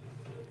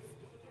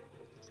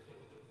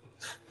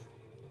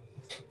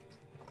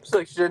 So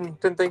you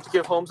didn't think to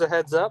give Holmes a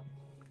heads up?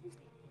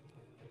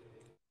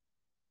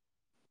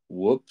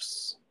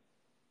 Whoops.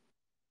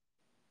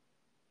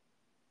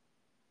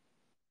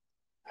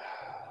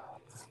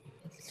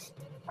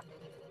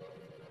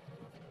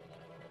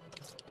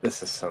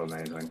 This is so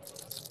amazing.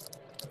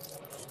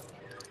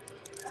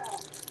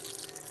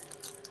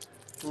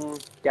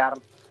 Got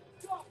him.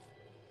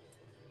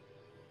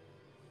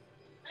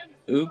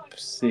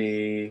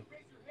 Oopsie.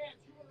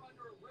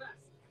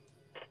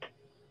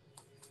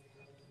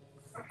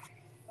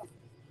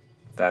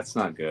 That's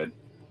not good.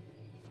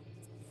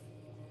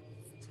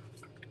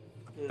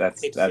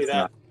 That's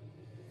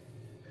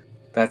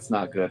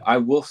not good. I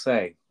will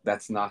say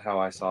that's not how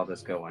I saw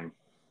this going.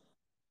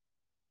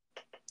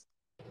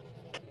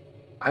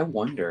 I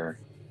wonder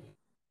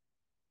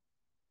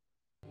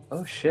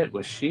Oh shit!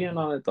 Was she in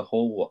on it the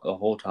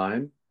whole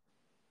time?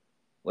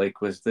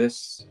 Like, was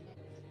this?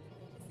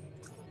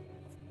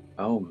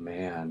 Oh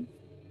man!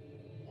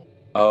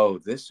 Oh,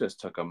 this just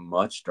took a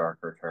much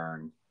darker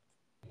turn.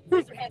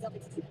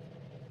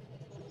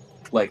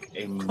 Like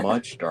a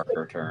much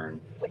darker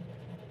turn.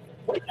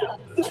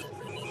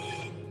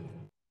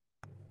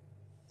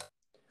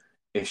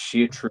 Is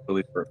she a true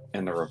believer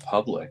in the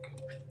Republic?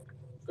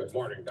 Good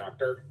morning,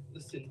 Doctor.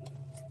 Listen,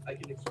 I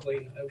can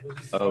explain. I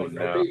wasn't. Oh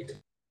No no! need.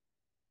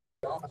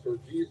 Officer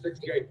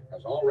G68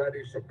 has already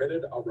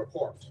submitted a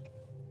report.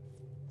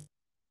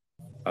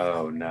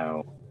 Oh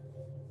no!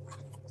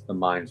 The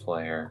mind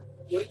flayer.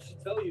 What did she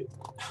tell you?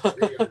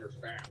 We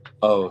understand.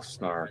 Oh It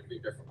snark! can be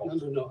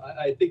difficult. No.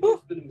 I think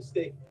there's been a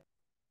mistake.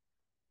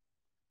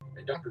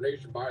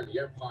 Indoctrination by the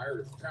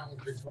Empire is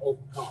challenging to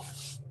overcome.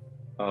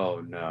 Oh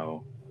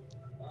no!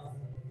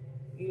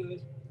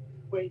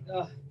 Wait,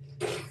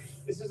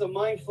 this is a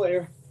mind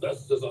flayer.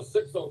 This is a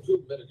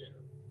 602 mitigator.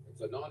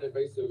 It's a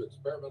non-invasive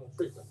experimental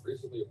treatment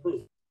recently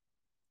approved.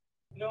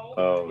 No,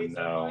 Oh, it's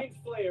no. a mind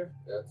flayer.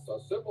 It's a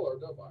similar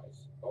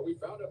device, but we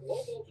found at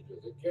low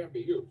voltages it can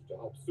be used to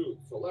help soothe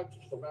select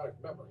traumatic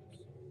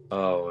memories.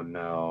 Oh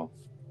no!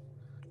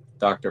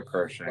 Dr.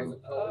 Pershing,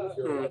 Pleasant colors,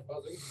 hear light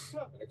buzzing,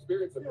 and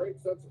experience a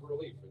great sense of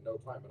relief in no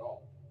time at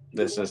all.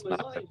 this is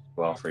not going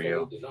well for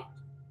you. Absolutely not.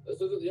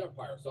 This isn't the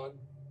Empire, son.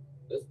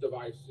 This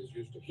device is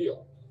used to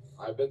heal.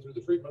 I've been through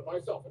the treatment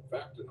myself, in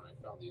fact, and I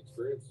found the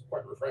experience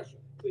quite refreshing.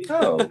 Please,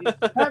 Oh, please.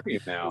 have you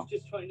I now? was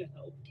just trying to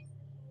help.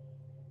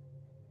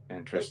 This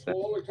Interesting.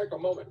 will only take a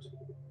moment.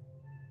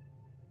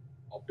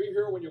 I'll be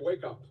here when you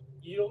wake up.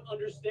 You don't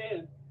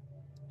understand.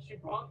 She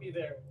brought me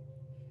there.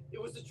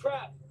 It was a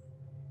trap.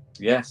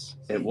 Yes,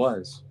 it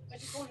was. I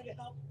just wanted to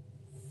help.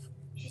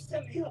 She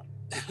set me up.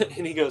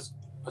 And he goes,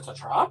 "It's a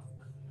trap?"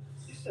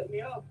 She set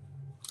me up.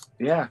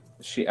 Yeah,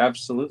 she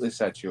absolutely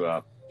set you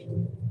up.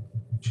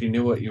 She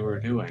knew what you were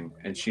doing,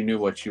 and she knew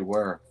what you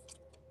were.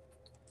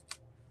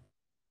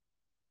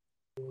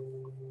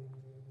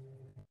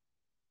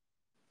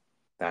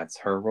 That's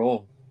her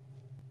role.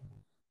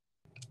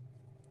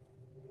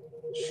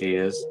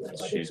 She's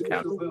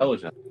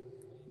counterintelligent.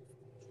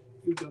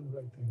 You've done the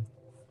right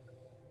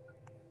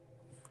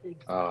thing.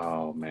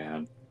 Oh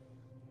man,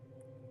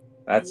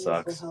 that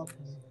sucks.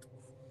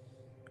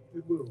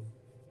 It will.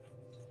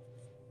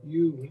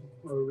 You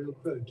are a real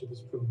credit to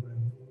this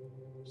program.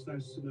 It's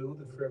nice to know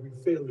that for every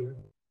failure.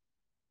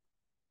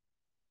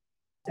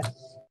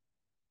 Yes.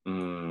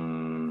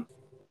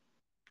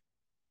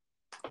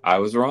 I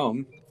was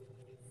wrong,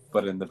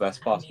 but in the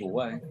best possible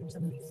way.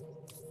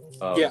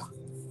 Yeah.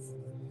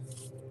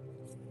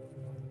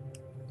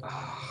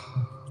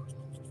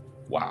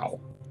 Wow.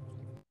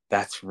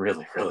 That's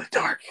really, really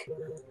dark.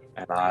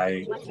 And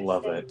I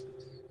love it.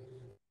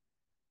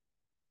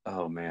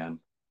 Oh, man.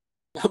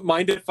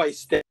 Mind if I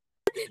stay?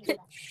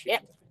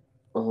 Shit.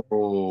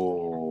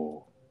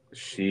 Oh,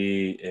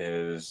 she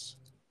is.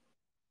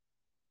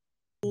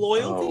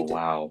 Loyalty? Oh,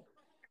 wow.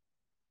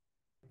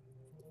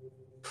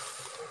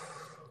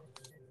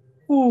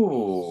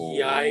 Ooh.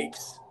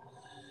 Yikes.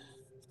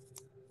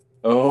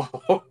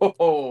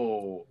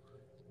 Oh,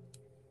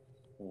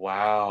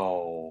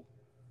 wow.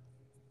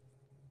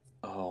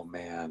 Oh,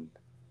 man.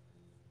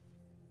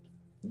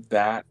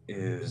 That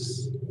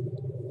is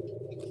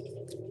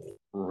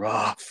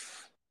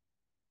rough.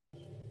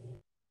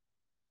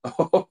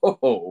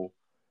 Oh.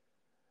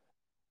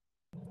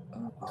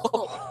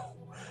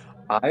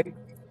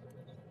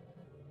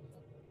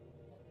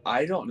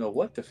 I don't know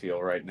what to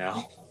feel right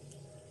now.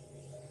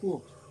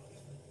 Ooh.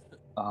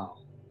 Oh.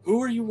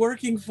 Who are you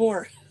working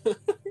for?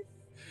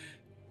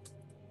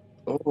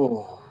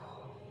 Oh.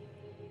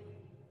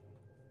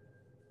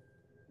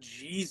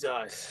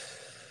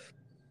 Jesus.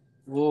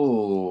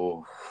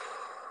 Ooh.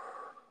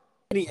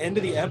 The end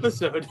of the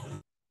episode.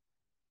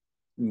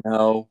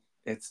 No,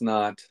 it's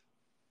not.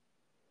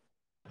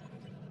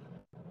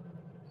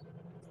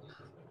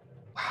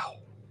 Wow.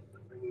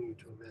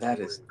 That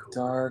is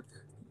dark,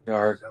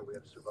 dark,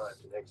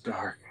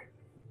 dark.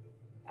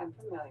 I'm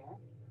familiar.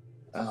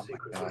 Oh my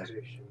god.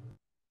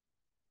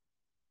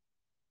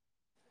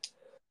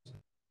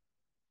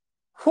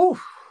 Whew.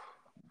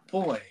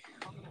 Boy.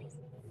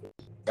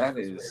 That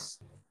is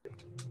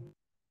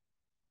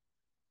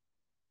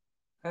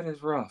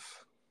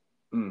rough.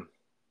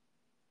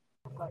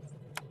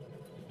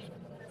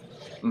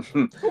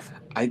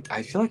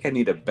 I feel like I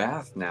need a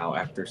bath now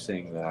after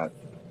seeing that.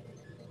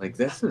 Like,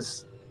 this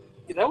is...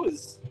 That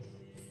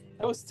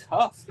was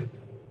tough.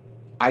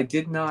 I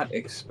did not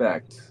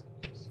expect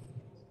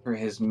for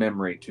his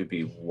memory to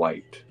be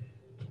wiped.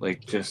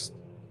 Like, just...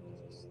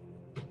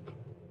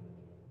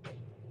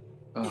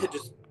 Yeah,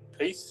 just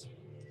peace.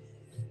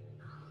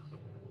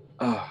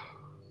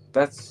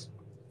 That's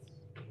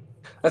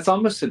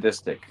almost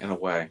sadistic in a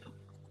way.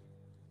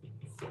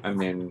 I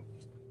mean,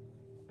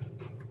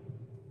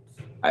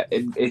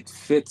 it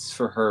fits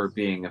for her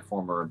being a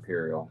former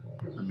Imperial.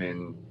 I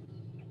mean,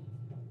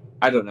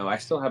 I don't know. I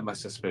still have my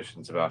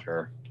suspicions about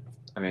her.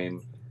 I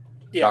mean,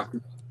 Yeah.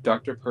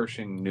 Dr.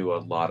 Pershing knew a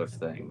lot of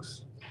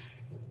things.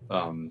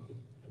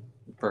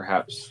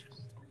 perhaps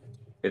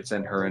it's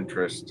in her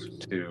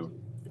interest to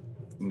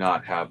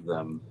not have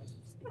them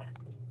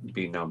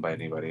be known by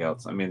anybody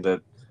else. I mean,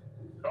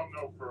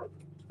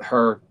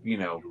 her,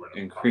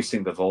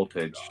 increasing the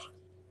voltage,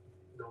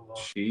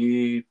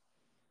 she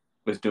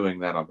was doing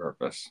that on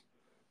purpose.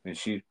 I mean,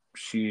 she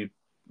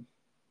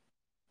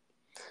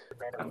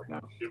I don't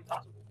know.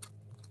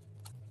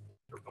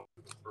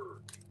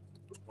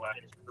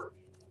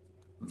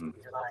 Mm-hmm.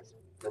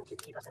 To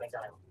keep us in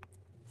exile.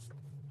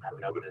 I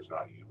would know that it's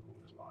not you who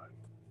is lying.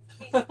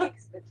 He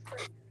speaks the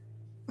truth.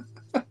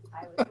 I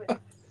was with him.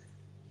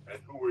 And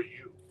who are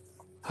you?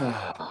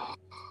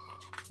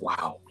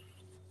 Wow.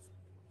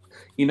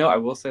 I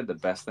will say the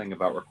best thing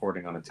about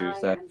recording on a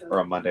Tuesday or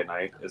a Monday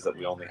night is that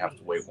we only have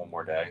to wait one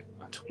more day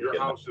until we Your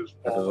get house is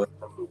fallen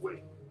from the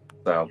wind.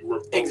 So You were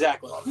both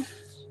Exactly.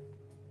 prophets.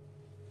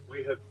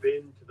 We have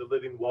been to the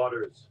living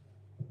waters.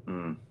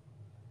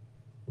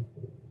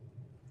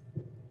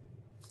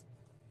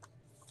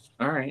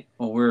 All right.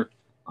 Well, we're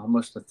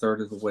almost a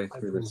third of the way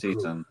through the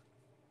season.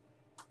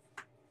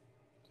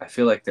 I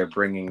feel like they're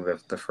bringing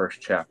the first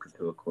chapter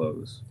to a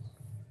close,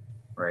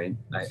 right?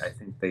 I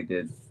think they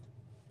did.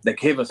 They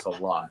gave us a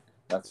lot,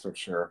 that's for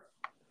sure,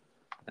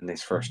 in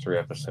these first 3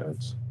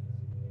 episodes.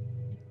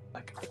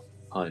 Like a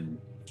ton.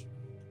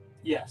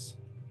 Yes.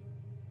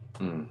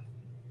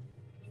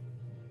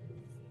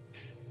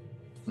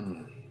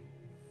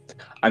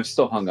 I'm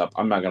still hung up.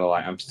 I'm not going to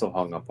lie. I'm still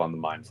hung up on the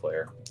Mind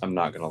Flayer. I'm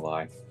not going to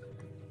lie.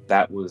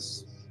 That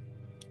was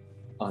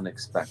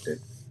unexpected.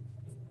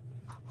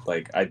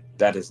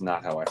 That is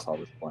not how I saw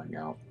this playing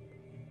out.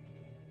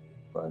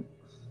 But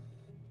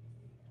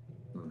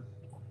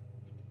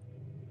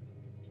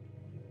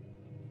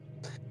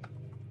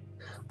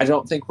I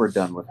don't think we're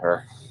done with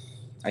her.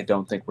 I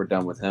don't think we're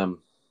done with him.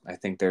 I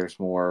think there's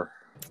more.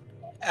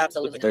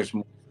 Absolutely. There's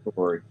more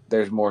story.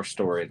 There's more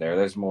story there.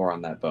 There's more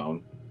on that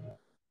bone.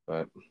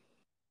 But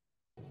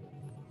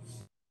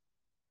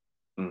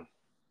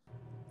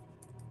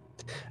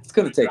it's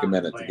going to take a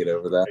minute to get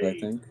over that, I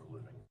think.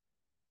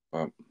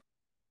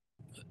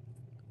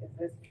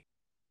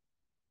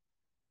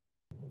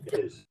 It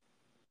is.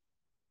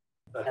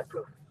 I have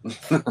proof.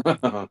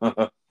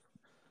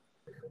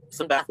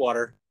 Some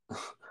backwater.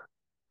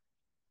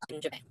 Her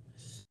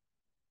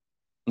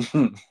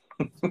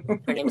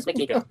name is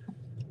Makiko.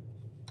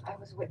 I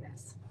was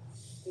witness.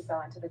 He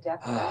fell into the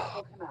depths and I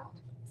pulled him out.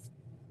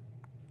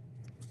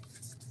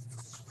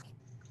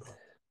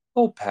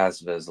 Oh,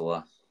 Paz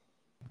Vizsla.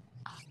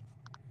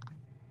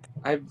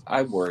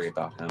 I worry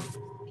about him.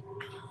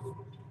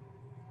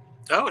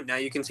 Oh, now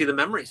you can see the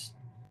memories.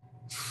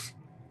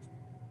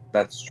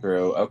 That's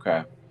true.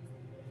 Okay.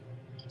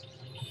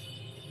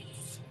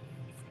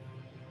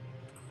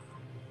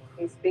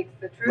 He speaks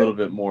the truth. A little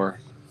bit more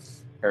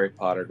Harry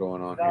Potter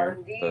going on here.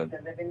 Indeed,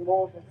 the living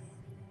waters.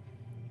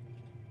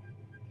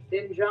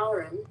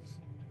 Dinjarin,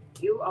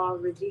 you are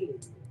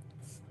redeemed.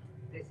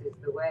 This is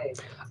the way.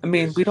 I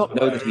mean, we don't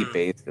know that he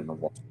bathed in the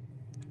water.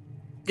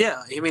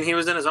 Yeah, I mean, he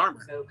was in his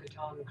armor. So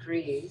Catan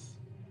Kreese.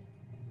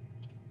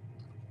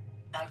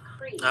 At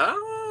Kreese,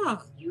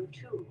 Ah. you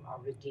too are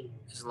redeemed.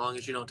 As long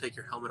as you don't take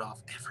your helmet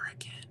off ever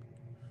again.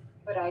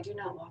 But I do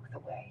not walk the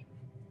way.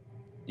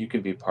 You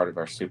can be part of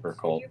our super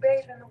cult. You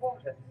bathe in the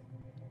water.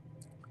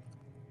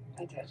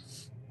 I did.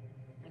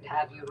 And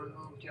have you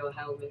removed your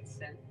helmet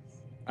since?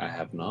 I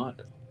have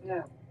not.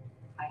 No,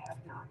 I have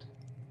not.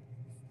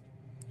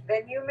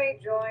 Then you may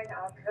join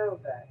our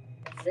covert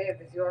and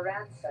live as your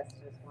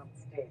ancestors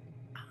once did.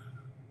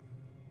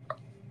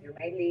 You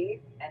may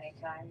leave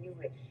anytime you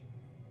wish.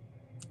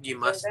 You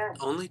must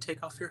only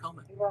take off your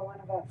helmet. You are one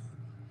of us.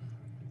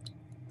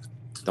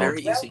 It's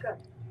very easy.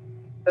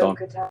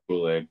 Welcome. Don't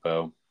Kool-Aid,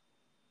 Bo.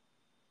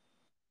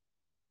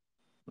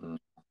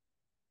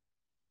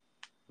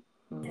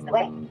 This is the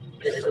way.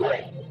 This is the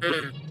way.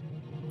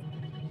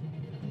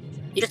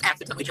 You just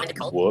accidentally joined a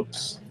cult.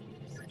 Whoops.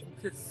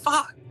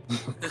 Fuck.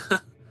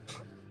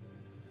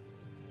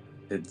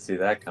 Didn't see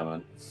that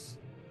coming.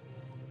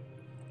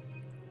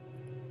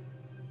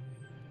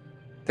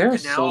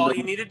 And now all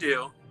you need to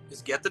do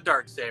is get the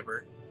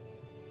Darksaber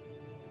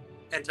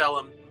and tell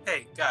him,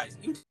 hey, guys,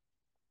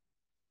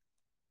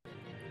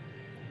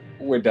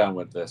 we're done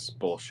with this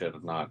bullshit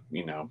of not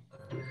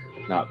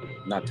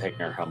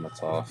taking our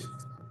helmets off.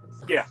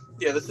 Yeah,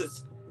 this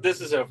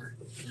is over.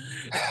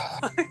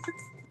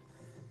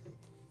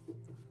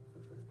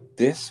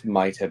 This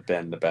might have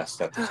been the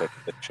best episode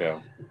of the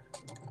show.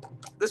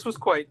 This was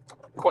quite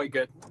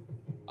good.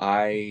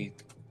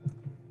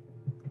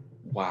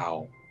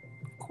 Wow.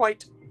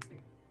 Quite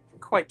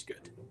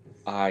good.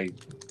 Oh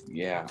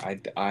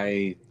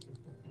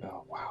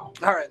wow.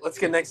 All right, let's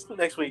get next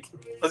week.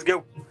 Let's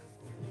go.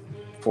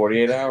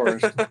 48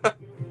 hours.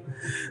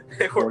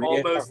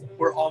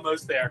 We're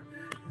almost there.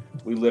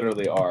 We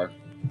literally are.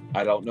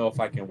 I don't know if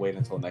I can wait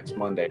until next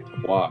Monday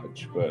to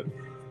watch, but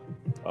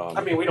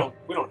I mean, we don't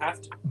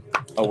have to.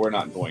 Oh, we're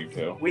not going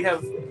to. We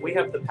have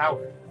the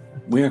power.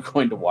 We are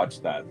going to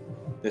watch that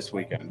this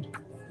weekend.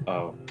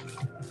 Oh.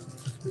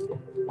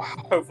 Wow.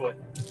 Hopefully.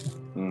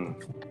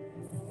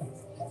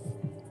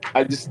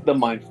 I just the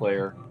mind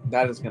flayer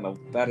that is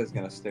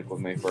gonna stick with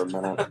me for a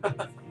minute.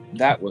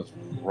 That was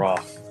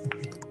rough.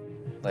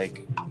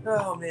 Like,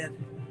 Oh man.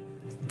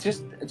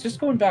 just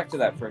going back to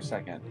that for a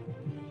second.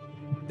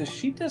 Does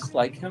she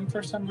dislike him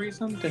for some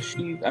reason? Does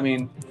she? I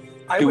mean,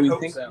 I do would we hope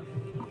think? so.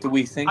 Do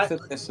we think I-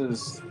 that this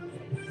is?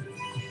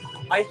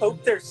 I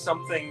hope there's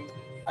something.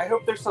 I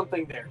hope there's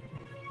something there.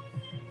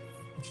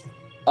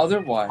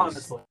 Otherwise,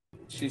 Honestly.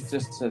 she's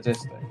just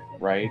sadistic,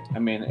 right? I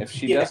mean, if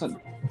she Yeah.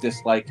 doesn't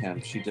dislike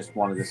him, she just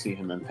wanted to see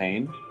him in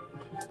pain.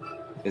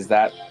 Is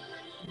that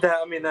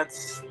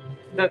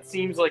That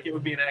seems like it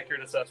would be an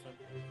accurate assessment.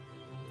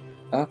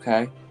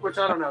 okay? Which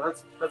I don't know.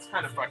 That's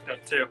kind of fucked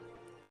up too.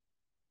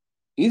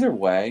 Either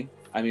way,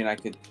 I mean, I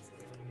could.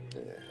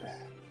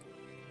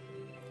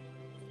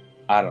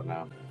 I don't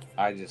know.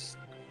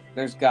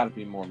 There's got to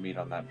be more meat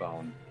on that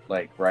bone,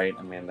 like, right?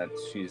 I mean,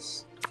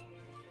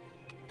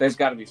 there's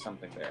got to be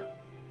something there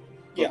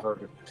for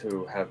her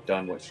to have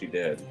done what she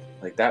did.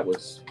 Like that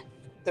was.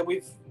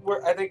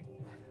 We're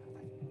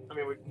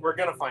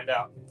gonna find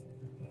out.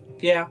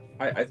 Yeah,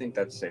 I think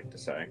that's safe to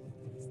say.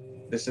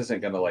 This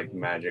isn't gonna like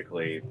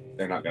magically.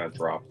 They're not gonna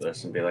drop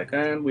this and be like,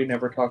 and we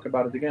never talk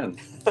about it again.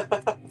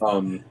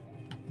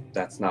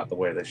 That's not the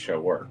way this show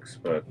works.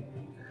 But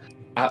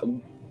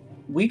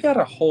we got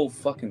a whole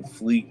fucking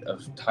fleet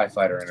of TIE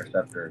Fighter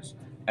interceptors,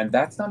 and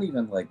that's not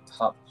even like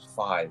top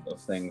 5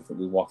 of things that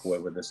we walk away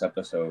with this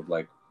episode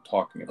like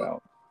talking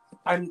about.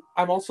 I'm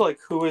also like,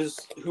 who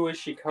is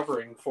she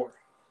covering for?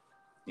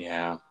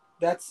 Yeah.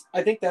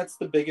 I think that's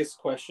the biggest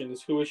question: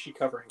 is who is she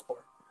covering for?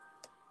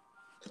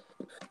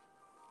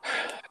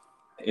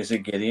 Is it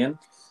Gideon?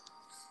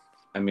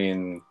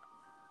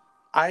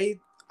 I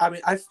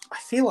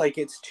feel like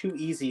it's too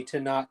easy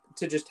to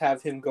just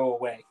have him go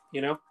away,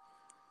 you know?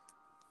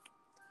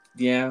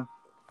 Yeah,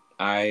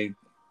 I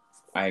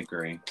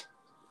agree.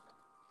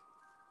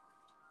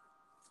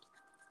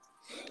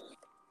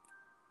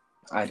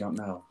 I don't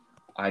know.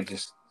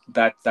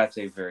 That's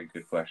a very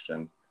good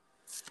question.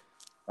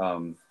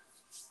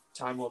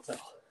 Time will tell.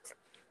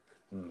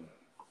 Hmm.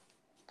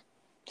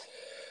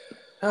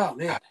 Oh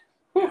man.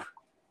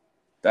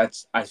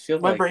 I feel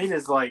my like brain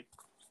is like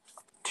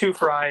too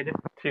fried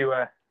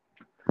to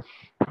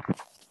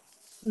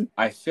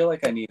I feel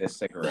like I need a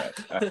cigarette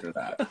after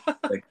that.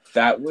 Like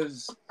that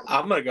was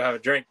I'm gonna go have a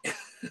drink.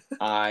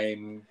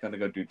 I'm gonna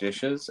go do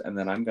dishes and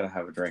then I'm gonna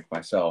have a drink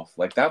myself.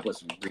 Like that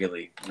was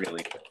really,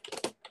 really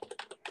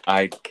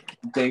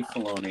Dave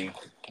Filoni,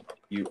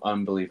 you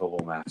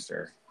unbelievable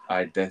master.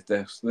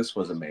 This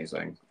was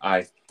amazing.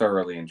 I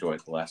thoroughly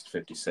enjoyed the last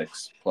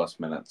 56 plus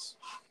minutes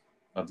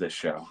of this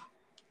show.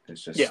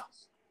 It's just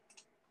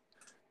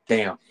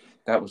damn,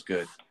 that was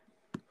good.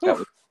 That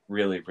was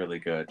really, really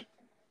good.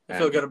 I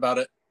feel good about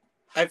it.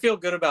 I feel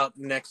good about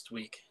next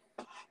week.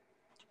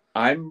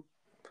 The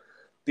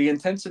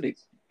intensity,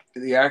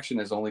 the action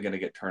is only going to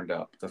get turned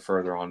up the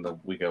further on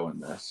we go in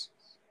this.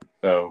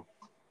 So,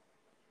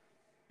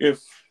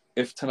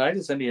 if tonight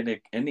is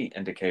any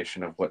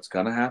indication of what's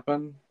going to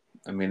happen,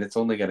 I mean, it's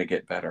only going to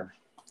get better.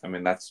 I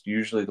mean, that's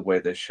usually the way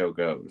this show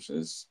goes.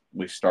 Is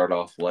we start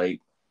off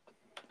light.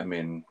 I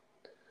mean,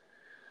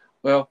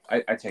 well,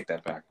 I take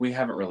that back. We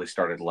haven't really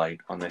started light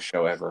on this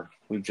show ever.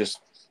 We've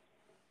just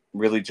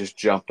really just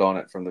jumped on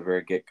it from the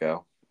very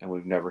get-go, and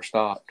we've never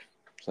stopped.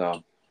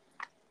 So,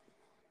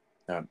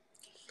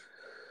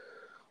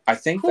 I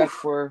think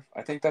that's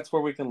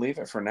where we can leave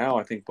it for now.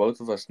 I think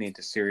both of us need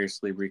to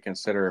seriously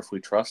reconsider if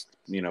we trust,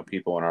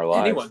 people in our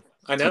lives. Anyone,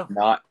 I know, to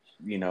not,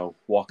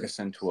 walk us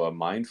into a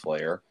mind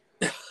flayer.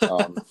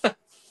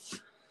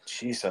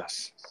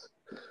 Jesus,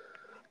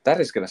 that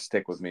is going to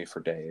stick with me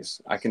for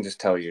days. I can just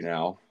tell you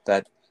now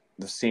that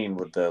the scene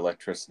with the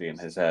electricity in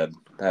his head,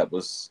 that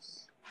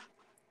was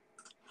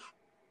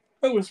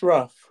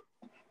rough.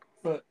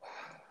 But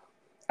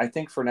I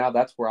think for now,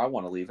 that's where I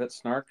want to leave it.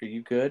 Snark, are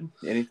you good?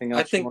 Anything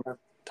else you want to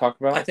talk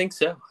about? I think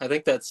so. I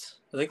think that's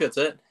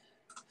it.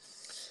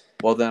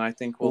 Well, then I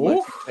think we'll let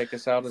you take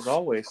us out as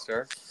always,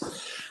 sir.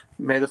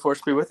 May the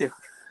force be with you.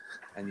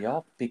 And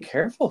y'all, be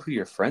careful who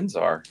your friends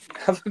are.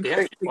 Have a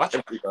great week,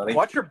 everybody.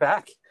 Watch your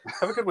back.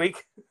 Have a good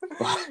week.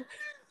 Bye.